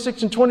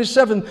 26 and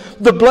 27,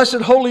 the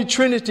blessed Holy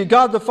Trinity,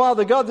 God the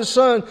Father, God the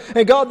Son,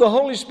 and God the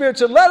Holy Spirit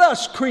said, let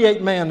us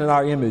create man in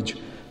our image.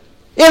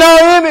 In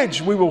our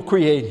image we will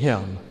create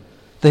him,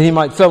 that he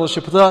might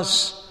fellowship with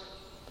us.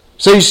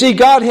 So you see,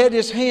 God had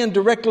His hand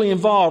directly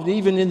involved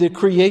even in the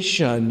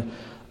creation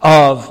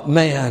of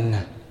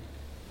man.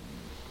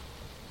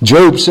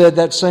 Job said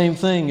that same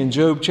thing in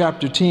Job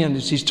chapter 10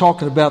 as he's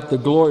talking about the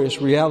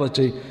glorious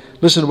reality.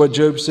 Listen to what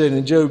Job said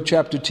in Job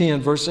chapter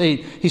 10, verse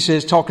 8. He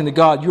says, talking to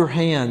God, your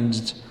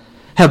hands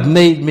have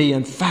made me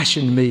and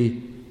fashioned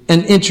me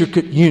in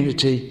intricate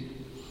unity,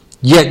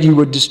 yet you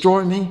would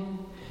destroy me.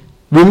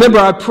 Remember,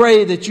 I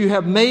pray that you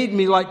have made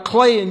me like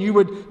clay and you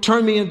would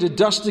turn me into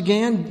dust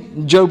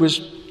again. Job is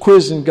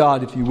quizzing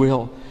God, if you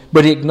will.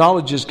 But he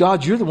acknowledges,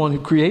 God, you're the one who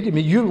created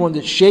me. You're the one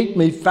that shaped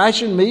me,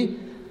 fashioned me.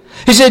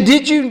 He said,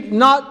 did you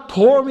not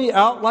pour me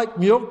out like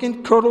milk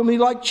and curdle me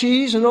like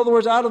cheese? In other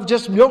words, out of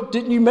just milk,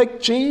 didn't you make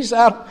cheese?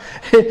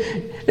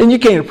 And you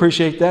can't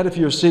appreciate that if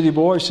you're a city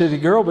boy or city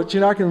girl. But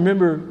I can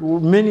remember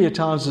many a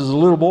times as a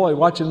little boy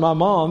watching my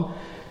mom,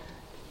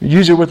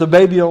 usually with a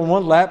baby on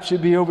one lap,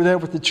 she'd be over there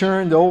with the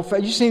churn,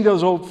 you've seen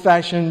those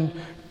old-fashioned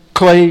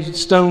clay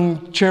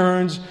stone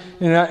churns,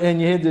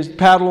 and you had this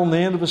paddle on the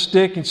end of a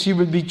stick, and she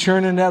would be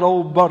churning that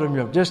old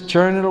buttermilk, just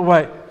churning it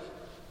away.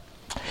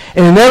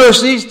 And it never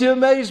ceased to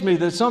amaze me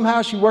that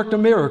somehow she worked a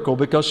miracle,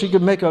 because she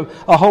could make a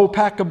whole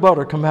pack of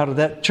butter come out of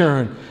that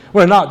churn.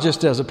 Well, not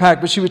just as a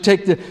pack, but she would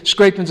take the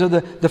scrapings of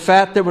the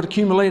fat that would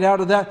accumulate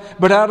out of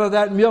that. But out of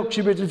that milk,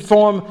 she would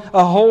form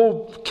a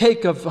whole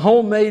cake of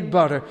homemade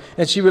butter,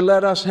 and she would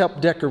let us help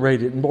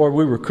decorate it. And boy,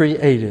 we were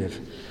creative.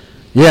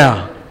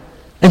 Yeah.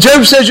 And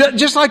Job says,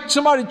 just like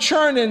somebody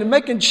churning and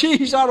making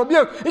cheese out of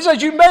milk, he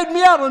says, you made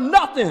me out of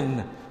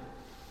nothing.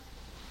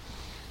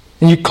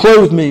 And you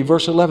clothed me,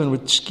 verse 11,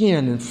 with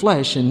skin and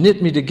flesh, and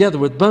knit me together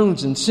with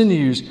bones and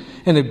sinews,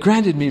 and have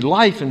granted me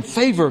life and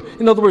favor.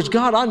 In other words,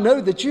 God, I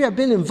know that you have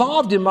been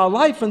involved in my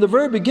life from the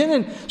very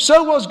beginning.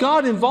 So was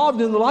God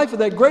involved in the life of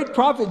that great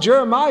prophet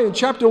Jeremiah. In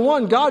chapter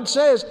 1, God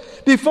says,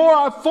 before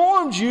I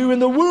formed you in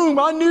the womb,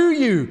 I knew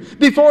you.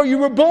 Before you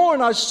were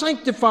born, I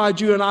sanctified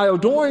you, and I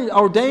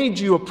ordained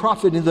you a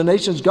prophet in the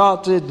nations.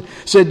 God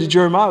said to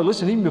Jeremiah,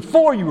 listen, even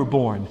before you were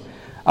born,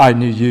 I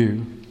knew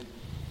you.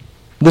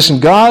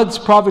 Listen, God's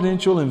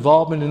providential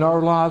involvement in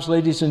our lives,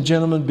 ladies and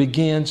gentlemen,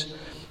 begins,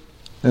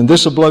 and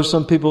this will blow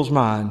some people's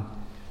mind,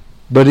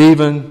 but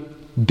even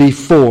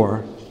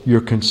before your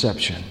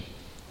conception.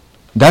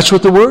 That's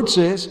what the Word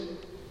says.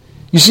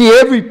 You see,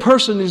 every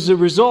person is the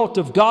result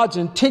of God's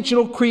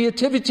intentional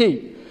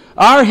creativity.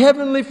 Our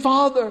Heavenly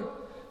Father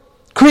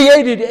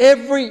created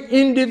every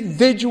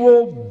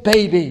individual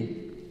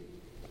baby.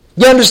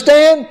 You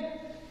understand?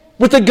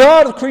 With the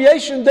God of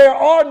creation, there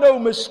are no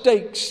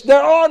mistakes.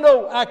 There are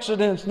no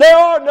accidents. There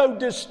are no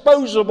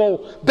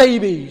disposable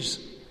babies.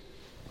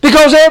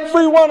 Because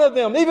every one of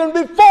them, even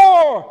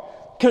before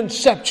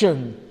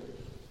conception,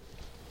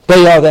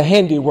 they are the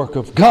handiwork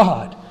of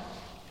God.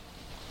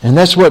 And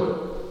that's what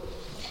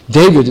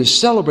David is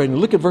celebrating.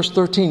 Look at verse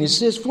 13. It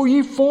says, for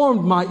you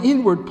formed my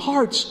inward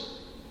parts.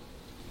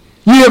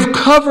 You have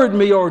covered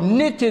me or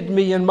knitted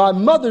me in my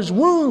mother's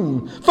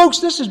womb. Folks,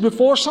 this is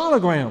before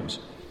sonograms.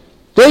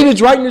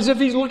 David's writing as if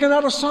he's looking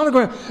at a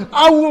sonogram.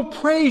 I will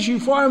praise you,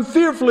 for I am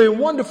fearfully and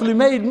wonderfully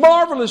made.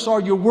 Marvelous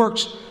are your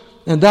works,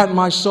 and that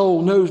my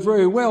soul knows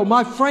very well.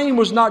 My frame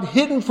was not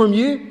hidden from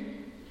you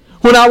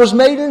when I was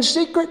made in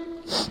secret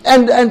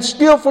and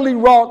skillfully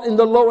wrought in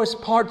the lowest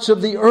parts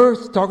of the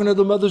earth, talking of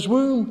the mother's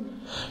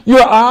womb.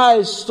 Your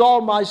eyes saw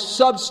my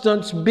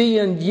substance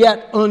being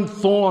yet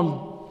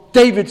unformed.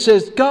 David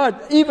says, God,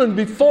 even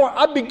before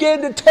I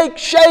began to take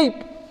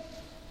shape,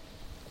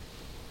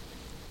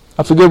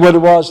 I forget what it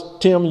was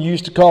Tim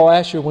used to call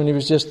Asher when he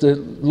was just a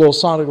little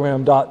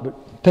sonogram dot,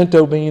 but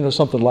pinto bean or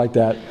something like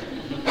that.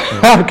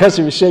 Because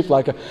he was shaped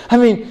like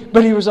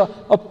but he was a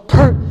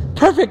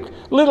perfect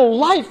little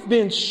life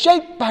being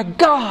shaped by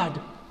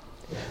God.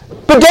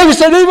 But David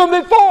said, even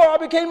before I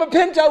became a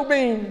pinto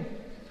bean,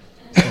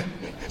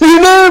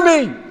 you knew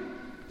me.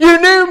 You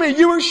knew me.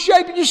 You were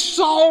shaped. You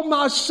saw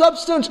my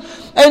substance.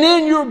 And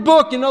in your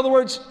book, in other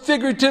words,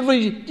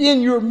 figuratively,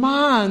 in your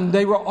mind,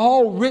 they were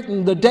all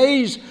written, the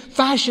days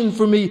fashioned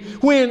for me,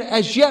 when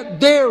as yet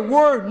there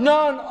were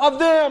none of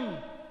them.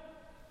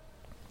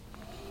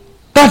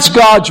 That's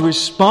God's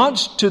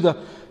response to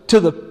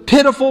the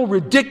pitiful,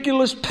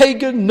 ridiculous,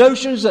 pagan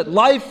notions that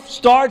life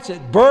starts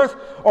at birth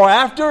or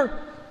after.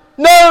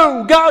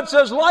 No, God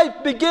says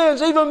life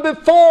begins even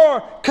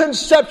before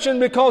conception,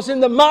 because in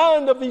the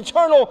mind of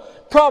eternal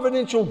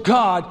providential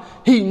God,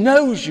 He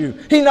knows you.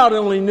 He not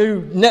only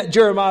knew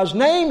Jeremiah's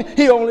name,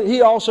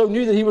 He also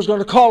knew that He was going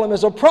to call him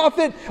as a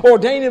prophet,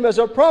 ordain him as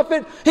a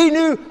prophet. He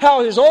knew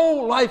how his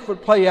own life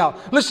would play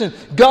out. Listen,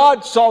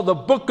 God saw the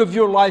book of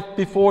your life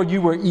before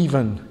you were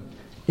even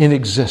in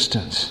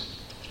existence.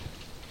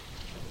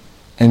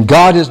 And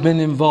God has been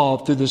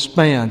involved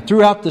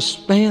throughout the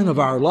span of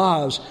our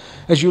lives.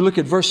 As you look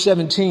at verse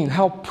 17,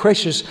 how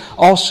precious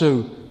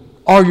also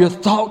are your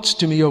thoughts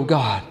to me, O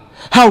God.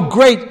 How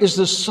great is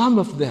the sum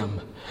of them.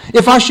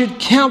 If I should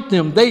count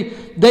them,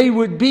 they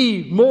would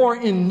be more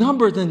in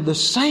number than the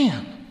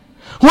sand.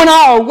 When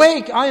I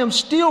awake, I am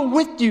still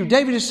with you.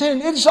 David is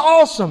saying, it's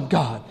awesome,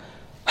 God.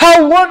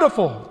 How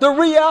wonderful. The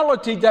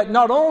reality that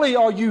not only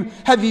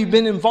have you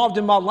been involved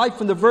in my life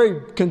from the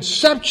very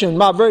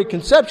conception,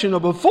 or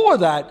before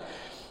that,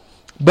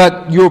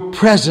 but your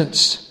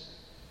presence.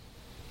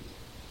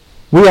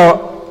 We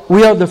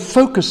are the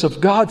focus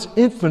of God's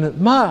infinite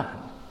mind.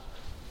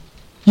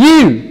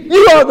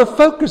 You are the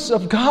focus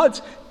of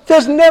God's.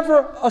 There's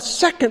never a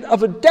second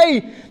of a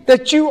day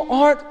that you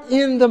aren't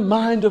in the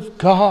mind of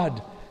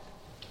God.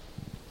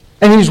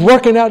 And He's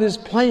working out His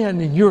plan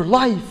in your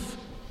life.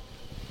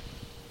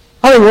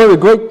 I think one of the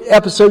great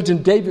episodes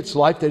in David's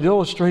life that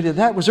illustrated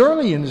that was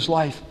early in his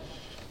life.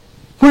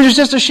 He was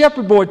just a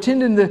shepherd boy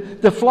tending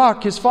the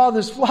flock, his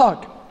father's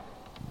flock.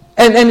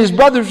 And his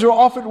brothers were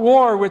off at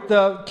war with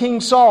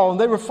King Saul, and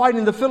they were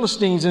fighting the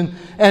Philistines. And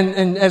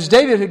as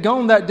David had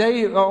gone that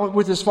day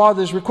with his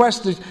father's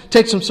request to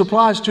take some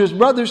supplies to his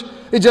brothers,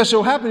 it just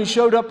so happened he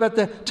showed up at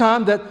the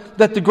time that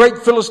the great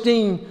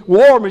Philistine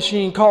war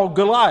machine called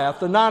Goliath,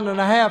 the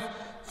 9.5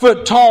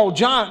 foot tall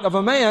giant of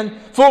a man,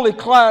 fully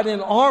clad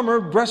in armor,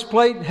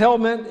 breastplate,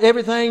 helmet,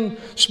 everything,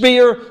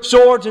 spear,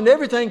 swords, and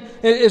everything,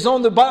 is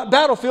on the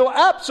battlefield,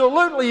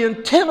 absolutely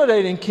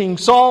intimidating King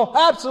Saul,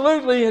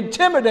 absolutely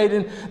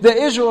intimidating the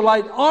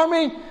Israelite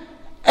army.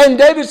 And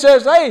David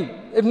says, hey,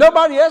 if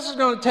nobody else is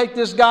going to take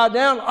this guy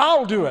down,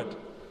 I'll do it.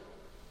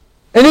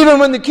 And even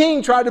when the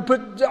king tried to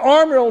put the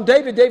armor on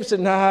David, David said,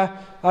 nah,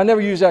 I never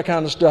use that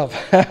kind of stuff.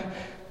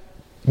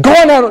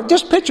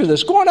 Just picture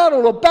this, going out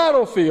on a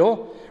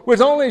battlefield with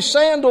only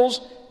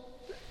sandals,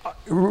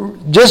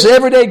 just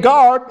everyday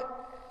garb,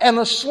 and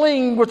a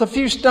sling with a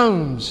few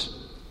stones.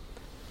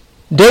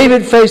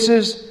 David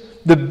faces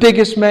the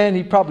biggest man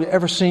he probably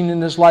ever seen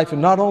in his life.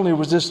 And not only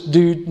was this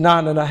dude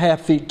 9.5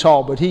 feet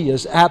tall, but he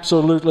is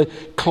absolutely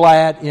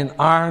clad in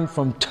iron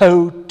from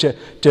toe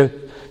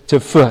to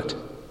foot.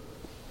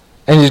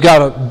 And he's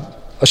got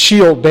a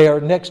shield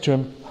bearer next to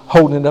him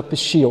holding up his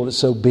shield. It's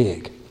so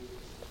big.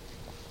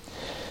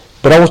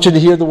 But I want you to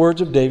hear the words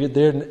of David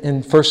there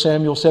in 1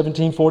 Samuel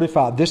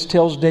 17:45. This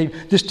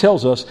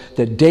tells us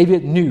that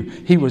David knew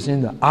he was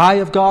in the eye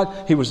of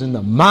God, he was in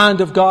the mind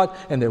of God,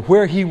 and that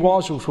where he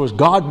was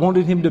God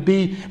wanted him to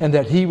be, and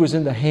that he was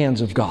in the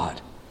hands of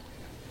God.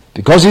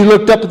 Because he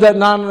looked up at that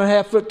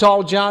 9.5 foot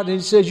tall giant and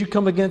he says, you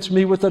come against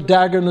me with a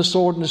dagger and a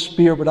sword and a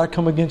spear, but I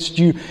come against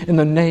you in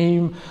the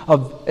name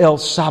of El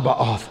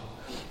Sabaoth,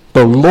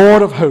 the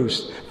Lord of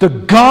hosts, the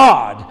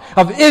God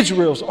of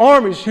Israel's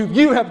armies who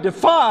you have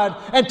defied,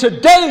 and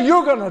today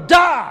you're going to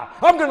die.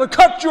 I'm going to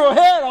cut your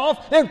head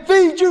off and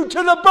feed you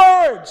to the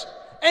birds.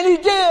 And he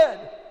did.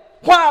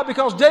 Why?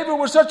 Because David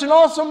was such an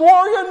awesome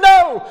warrior?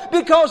 No,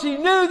 because he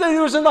knew that he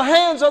was in the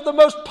hands of the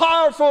most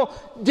powerful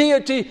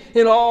deity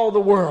in all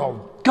the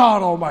world,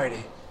 God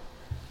Almighty.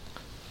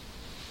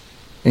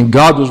 And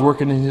God was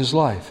working in his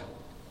life.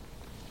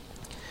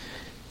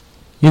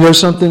 You know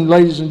something,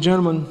 ladies and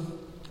gentlemen?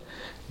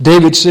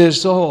 David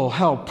says, oh,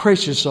 how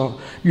precious are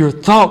your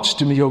thoughts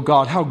to me, O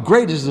God. How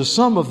great is the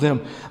sum of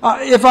them.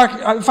 If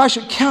I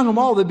should count them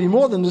all, they'd be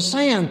more than the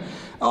sand.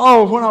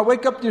 Oh, when I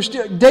wake up,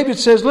 David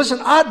says, listen,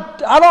 I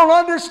don't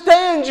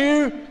understand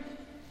you.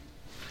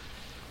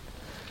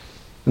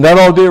 And that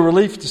ought to be a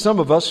relief to some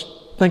of us,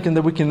 thinking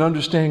that we can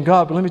understand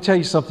God. But let me tell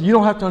you something. You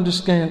don't have to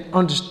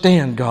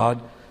understand God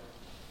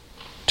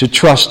to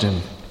trust Him.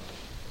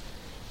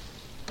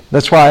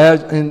 That's why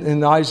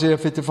in Isaiah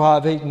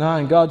 55, 8,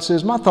 9, God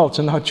says, my thoughts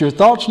are not your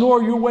thoughts, nor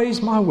are your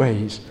ways my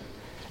ways.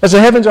 As the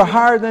heavens are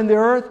higher than the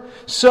earth,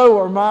 so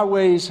are my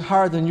ways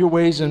higher than your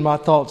ways, and my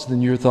thoughts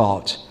than your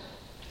thoughts.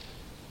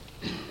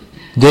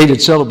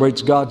 David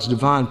celebrates God's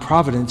divine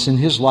providence in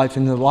his life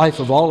and the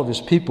life of all of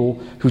his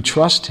people who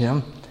trust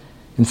Him.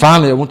 And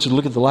finally, I want you to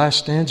look at the last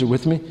stanza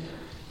with me.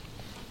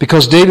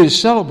 Because David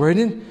is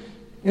celebrating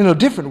in a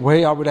different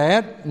way, I would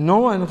add,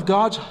 knowing of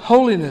God's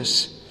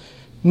holiness.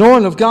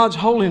 Knowing of God's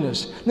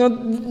holiness. Now,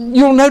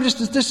 you'll notice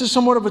that this is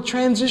somewhat of a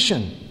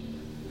transition.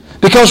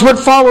 Because what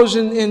follows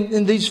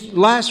in these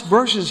last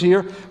verses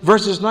here,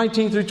 verses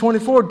 19 through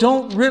 24,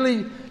 don't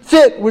really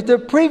fit with the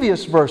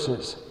previous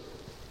verses.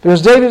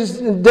 Because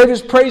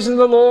David's praising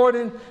the Lord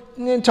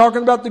and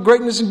talking about the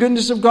greatness and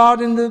goodness of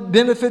God and the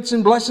benefits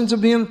and blessings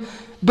of being.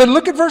 But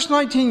look at verse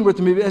 19 with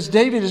me as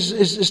David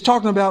is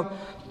talking about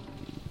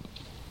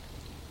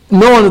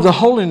knowing of the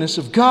holiness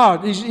of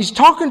God. He's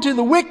talking to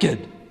the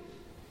wicked.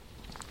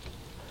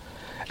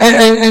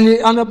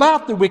 And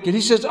about the wicked, he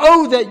says,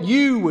 oh, that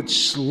you would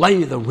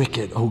slay the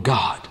wicked, O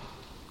God.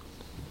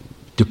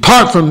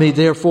 Depart from me,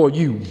 therefore,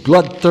 you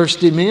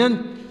bloodthirsty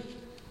men,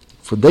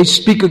 for they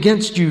speak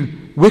against you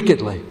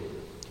wickedly.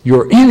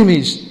 Your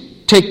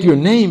enemies take your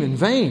name in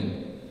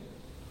vain.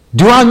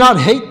 Do I not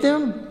hate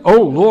them,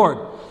 O Lord,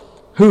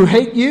 who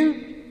hate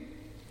you?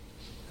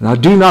 And I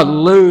do not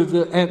loathe,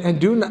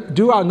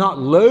 do I not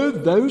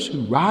loathe those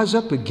who rise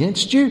up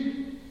against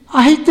you?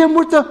 I hate them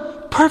with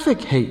a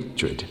perfect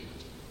hatred.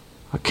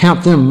 I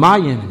count them my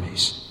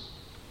enemies.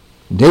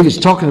 David's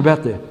talking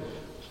about the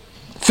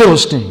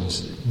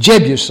Philistines, the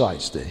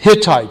Jebusites, the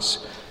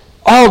Hittites,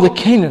 all the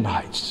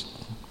Canaanites,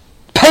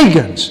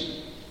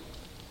 pagans,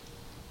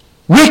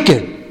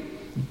 wicked.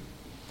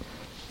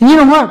 And you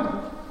know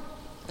what?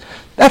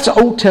 That's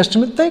Old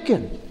Testament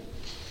thinking.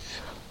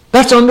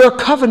 That's under a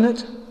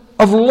covenant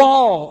of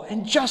law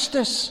and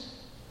justice.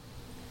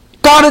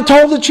 God had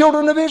told the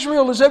children of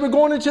Israel as they were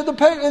going into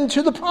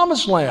the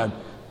promised land,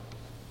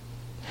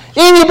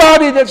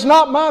 anybody that's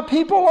not my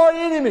people are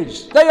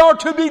enemies. They are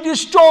to be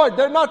destroyed.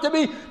 They're not to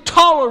be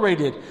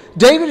tolerated.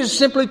 David is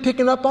simply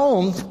picking up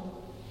on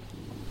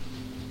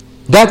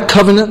that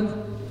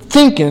covenant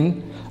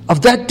thinking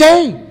of that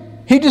day.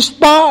 He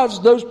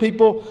despised those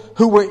people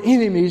who were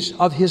enemies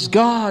of his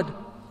God.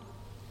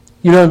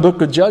 You know, in the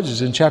book of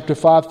Judges, in chapter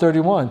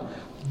 5:31,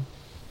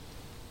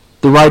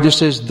 the writer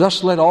says,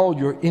 thus let all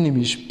your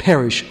enemies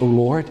perish, O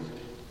Lord.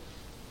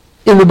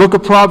 In the book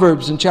of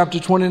Proverbs, in chapter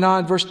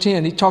 29, verse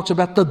 10, he talks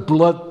about the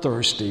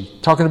bloodthirsty,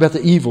 talking about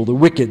the evil, the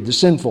wicked, the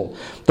sinful,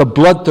 the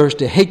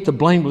bloodthirsty, hate the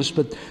blameless,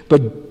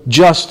 but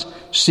just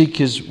seek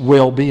his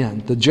well-being.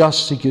 The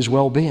just seek his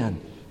well-being.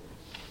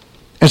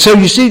 And so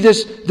you see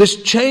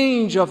this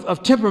change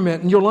of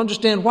temperament, and you'll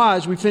understand why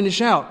as we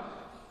finish out.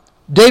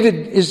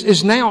 David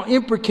is now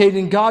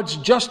imprecating God's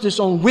justice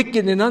on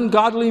wicked and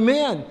ungodly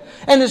men,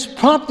 and is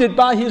prompted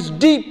by his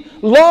deep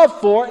love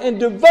for and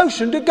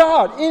devotion to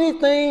God.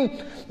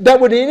 Anything that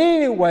would in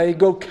any way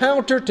go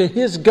counter to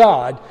his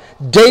God,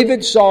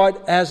 David saw it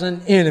as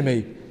an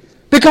enemy,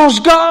 because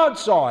God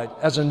saw it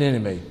as an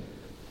enemy.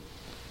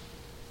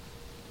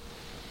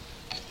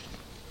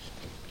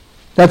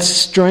 That's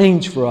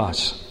strange for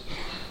us,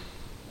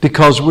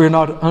 because we're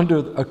not under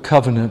a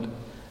covenant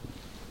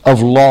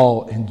of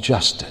law and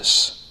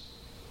justice.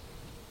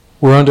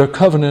 We're under a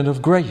covenant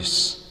of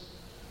grace,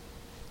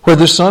 where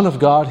the Son of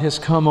God has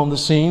come on the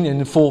scene, and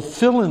in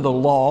fulfilling the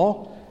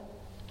law,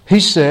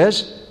 He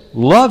says,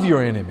 love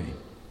your enemy.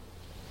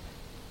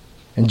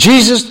 And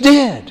Jesus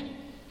did.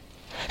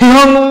 He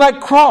hung on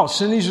that cross,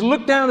 and He's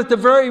looked down at the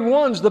very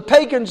ones, the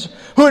pagans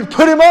who had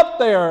put Him up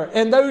there,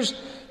 and those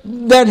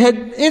that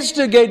had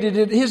instigated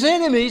it, His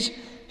enemies.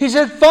 He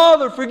said,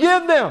 Father,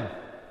 forgive them,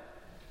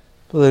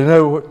 for they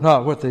know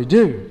not what they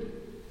do.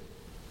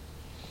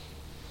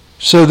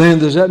 So then,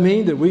 does that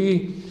mean that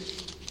we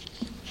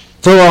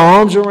throw our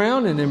arms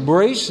around and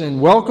embrace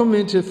and welcome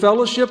into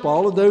fellowship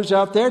all of those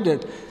out there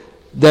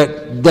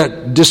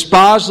that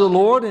despise the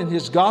Lord and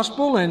His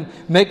gospel and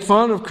make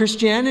fun of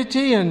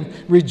Christianity and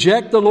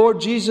reject the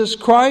Lord Jesus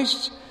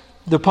Christ?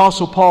 The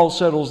Apostle Paul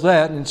settles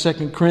that in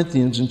 2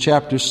 Corinthians in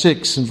chapter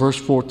 6 and verse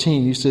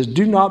 14. He says,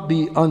 do not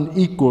be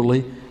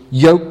unequally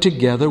yoked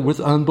together with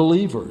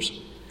unbelievers.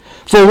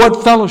 For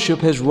what fellowship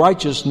has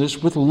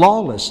righteousness with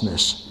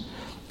lawlessness?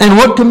 And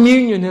what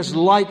communion has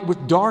light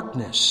with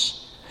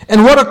darkness?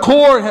 And what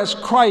accord has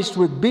Christ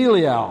with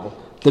Belial,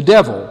 the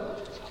devil?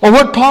 Or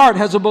what part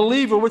has a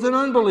believer with an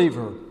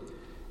unbeliever?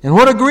 And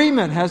what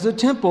agreement has the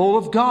temple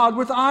of God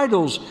with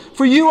idols?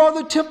 For you are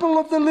the temple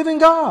of the living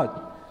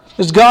God.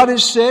 As God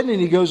has said,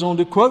 and He goes on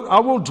to quote, I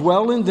will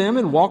dwell in them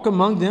and walk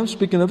among them,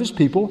 speaking of His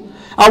people.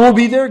 I will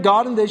be their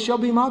God, and they shall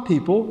be my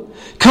people.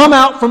 Come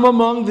out from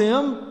among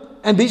them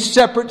and be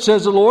separate,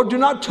 says the Lord. Do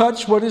not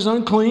touch what is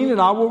unclean, and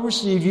I will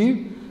receive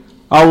you.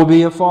 I will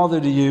be a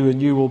father to you,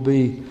 and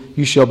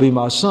you shall be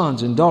my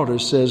sons and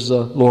daughters, says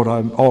the Lord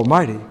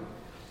Almighty.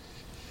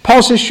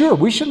 Paul says, sure,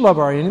 we should love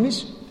our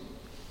enemies.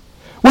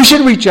 We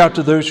should reach out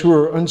to those who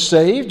are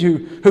unsaved,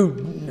 who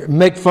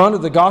make fun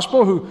of the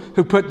gospel,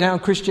 who put down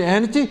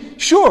Christianity.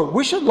 Sure,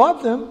 we should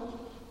love them.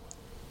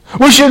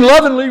 We should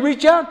lovingly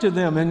reach out to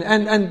them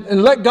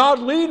and let God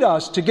lead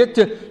us to get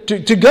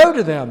to go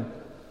to them,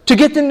 to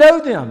get to know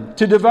them,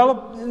 to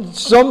develop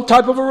some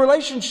type of a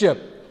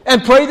relationship.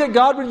 And pray that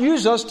God would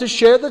use us to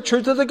share the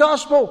truth of the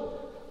gospel.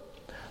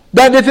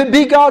 That if it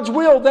be God's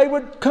will, they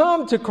would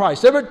come to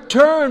Christ. They would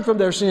turn from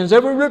their sins. They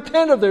would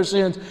repent of their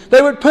sins.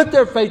 They would put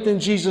their faith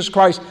in Jesus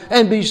Christ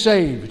and be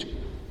saved.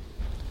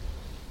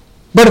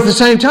 But at the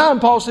same time,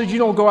 Paul says you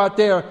don't go out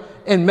there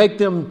and make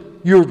them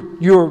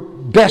your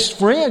best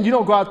friend. You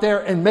don't go out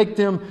there and make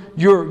them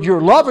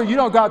your lover. You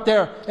don't go out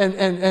there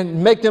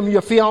and make them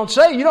your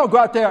fiancé. You don't go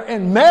out there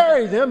and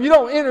marry them. You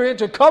don't enter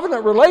into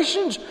covenant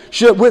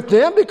relationship with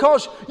them,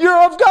 because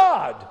you're of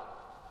God.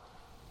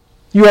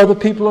 You are the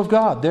people of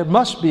God. There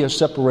must be a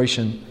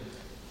separation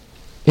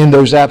in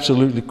those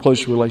absolutely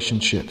close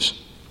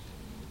relationships.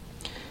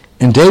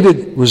 And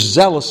David was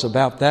zealous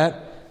about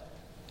that.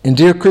 And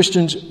dear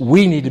Christians,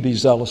 we need to be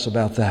zealous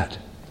about that.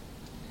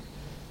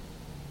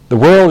 The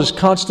world is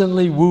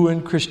constantly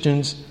wooing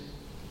Christians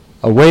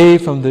away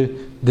from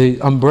the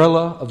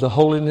umbrella of the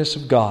holiness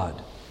of God,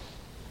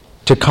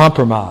 to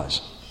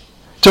compromise,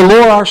 to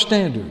lower our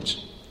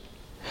standards,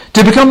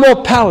 to become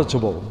more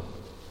palatable,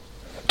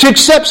 to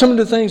accept some of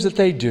the things that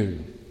they do.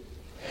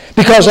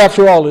 Because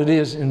after all, it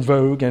is in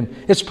vogue and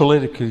it's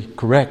politically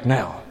correct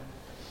now.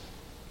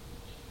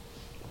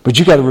 But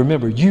you got to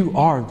remember,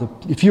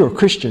 if you're a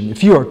Christian,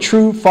 if you're a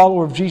true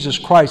follower of Jesus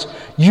Christ,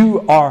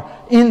 you are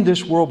in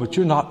this world, but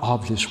you're not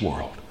of this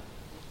world.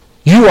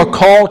 You are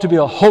called to be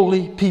a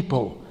holy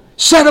people,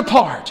 set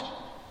apart,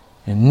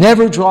 and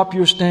never drop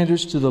your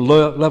standards to the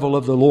level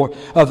of the Lord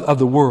of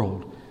the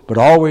world, but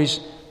always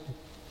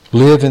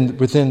live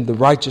within the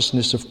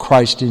righteousness of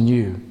Christ in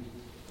you.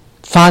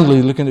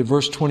 Finally, looking at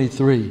verse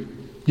 23,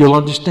 you'll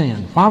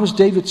understand why was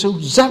David so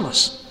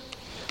zealous.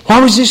 Why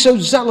was he so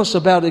zealous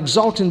about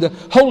exalting the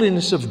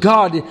holiness of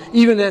God,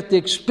 even at the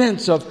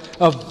expense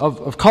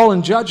of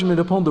calling judgment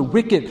upon the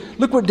wicked?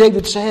 Look what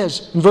David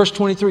says in verse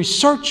 23.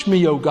 Search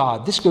me, O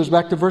God. This goes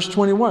back to verse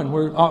 21,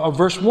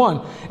 verse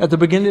 1 at the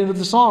beginning of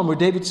the psalm, where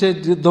David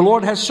said, the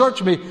Lord has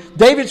searched me.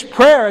 David's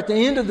prayer at the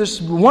end of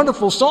this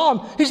wonderful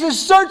psalm, he says,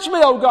 search me,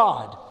 O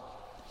God,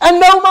 and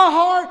know my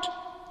heart.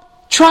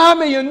 Try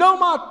me and know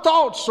my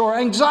thoughts or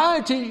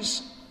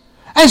anxieties,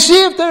 and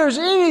see if there's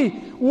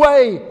any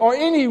way or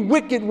any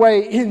wicked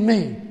way in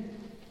me.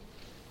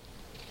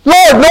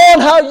 Lord, knowing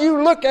how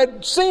you look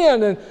at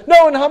sin and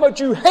knowing how much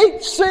you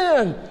hate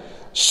sin,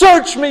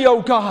 search me,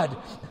 O God.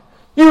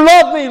 You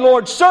love me,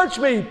 Lord. Search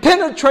me.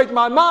 Penetrate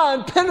my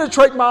mind.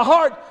 Penetrate my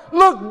heart.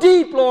 Look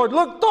deep, Lord.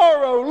 Look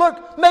thorough.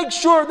 Make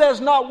sure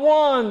there's not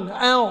 1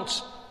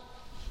 ounce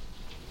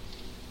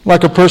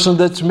Like a person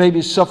that's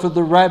maybe suffered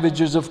the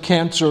ravages of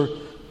cancer,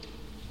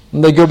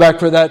 and they go back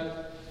for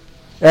that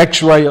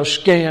X-ray or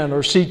scan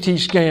or CT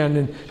scan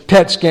and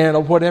PET scan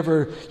or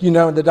whatever,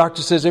 and the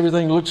doctor says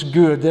everything looks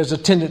good. There's a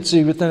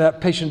tendency within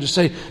that patient to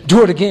say,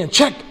 do it again,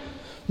 check,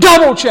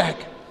 double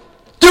check.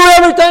 Do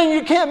everything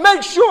you can.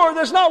 Make sure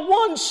there's not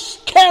one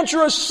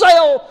cancerous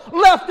cell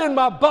left in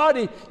my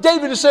body.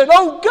 David has said,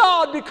 oh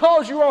God,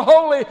 because you are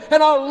holy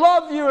and I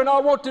love you and I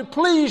want to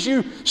please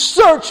you,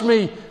 search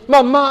me,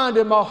 my mind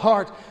and my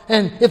heart.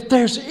 And if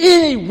there's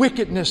any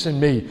wickedness in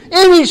me,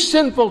 any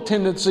sinful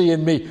tendency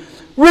in me,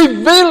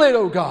 reveal it,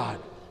 oh God.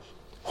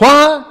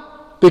 Why?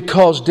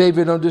 Because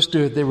David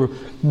understood there were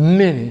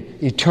many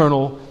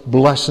eternal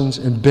blessings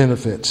and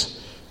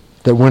benefits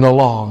that went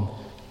along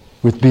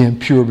with being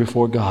pure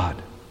before God.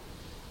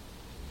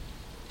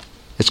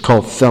 It's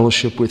called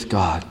fellowship with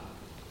God.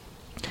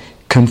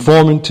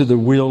 Conforming to the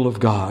will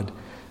of God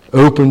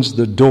opens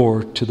the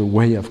door to the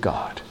way of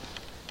God.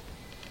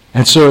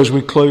 And so as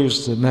we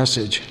close the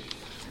message,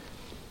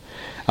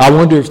 I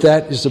wonder if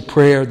that is a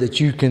prayer that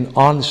you can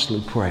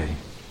honestly pray.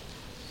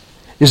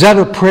 Is that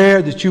a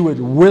prayer that you would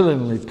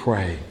willingly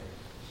pray?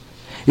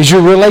 Is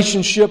your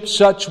relationship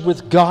such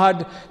with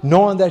God,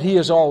 knowing that He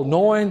is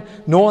all-knowing,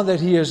 knowing that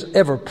He is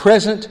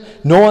ever-present,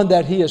 knowing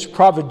that He is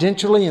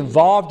providentially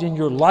involved in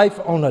your life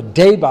on a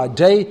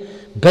day-by-day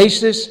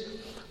basis?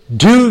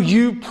 Do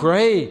you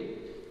pray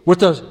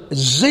with a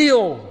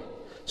zeal,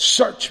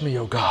 search me,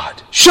 O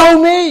God.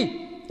 Show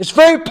me! It's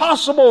very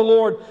possible,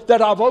 Lord,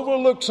 that I've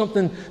overlooked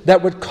something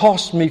that would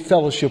cost me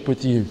fellowship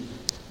with you.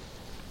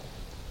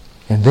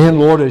 And then,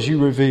 Lord, as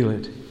you reveal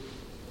it,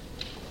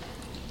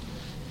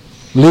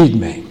 lead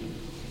me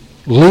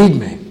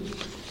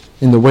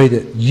in the way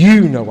that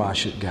you know I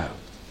should go.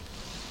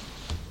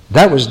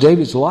 That was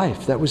David's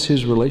life. That was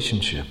his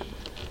relationship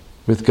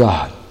with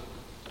God.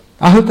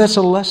 I hope that's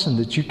a lesson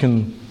that you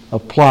can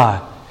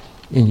apply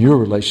in your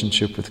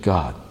relationship with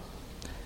God.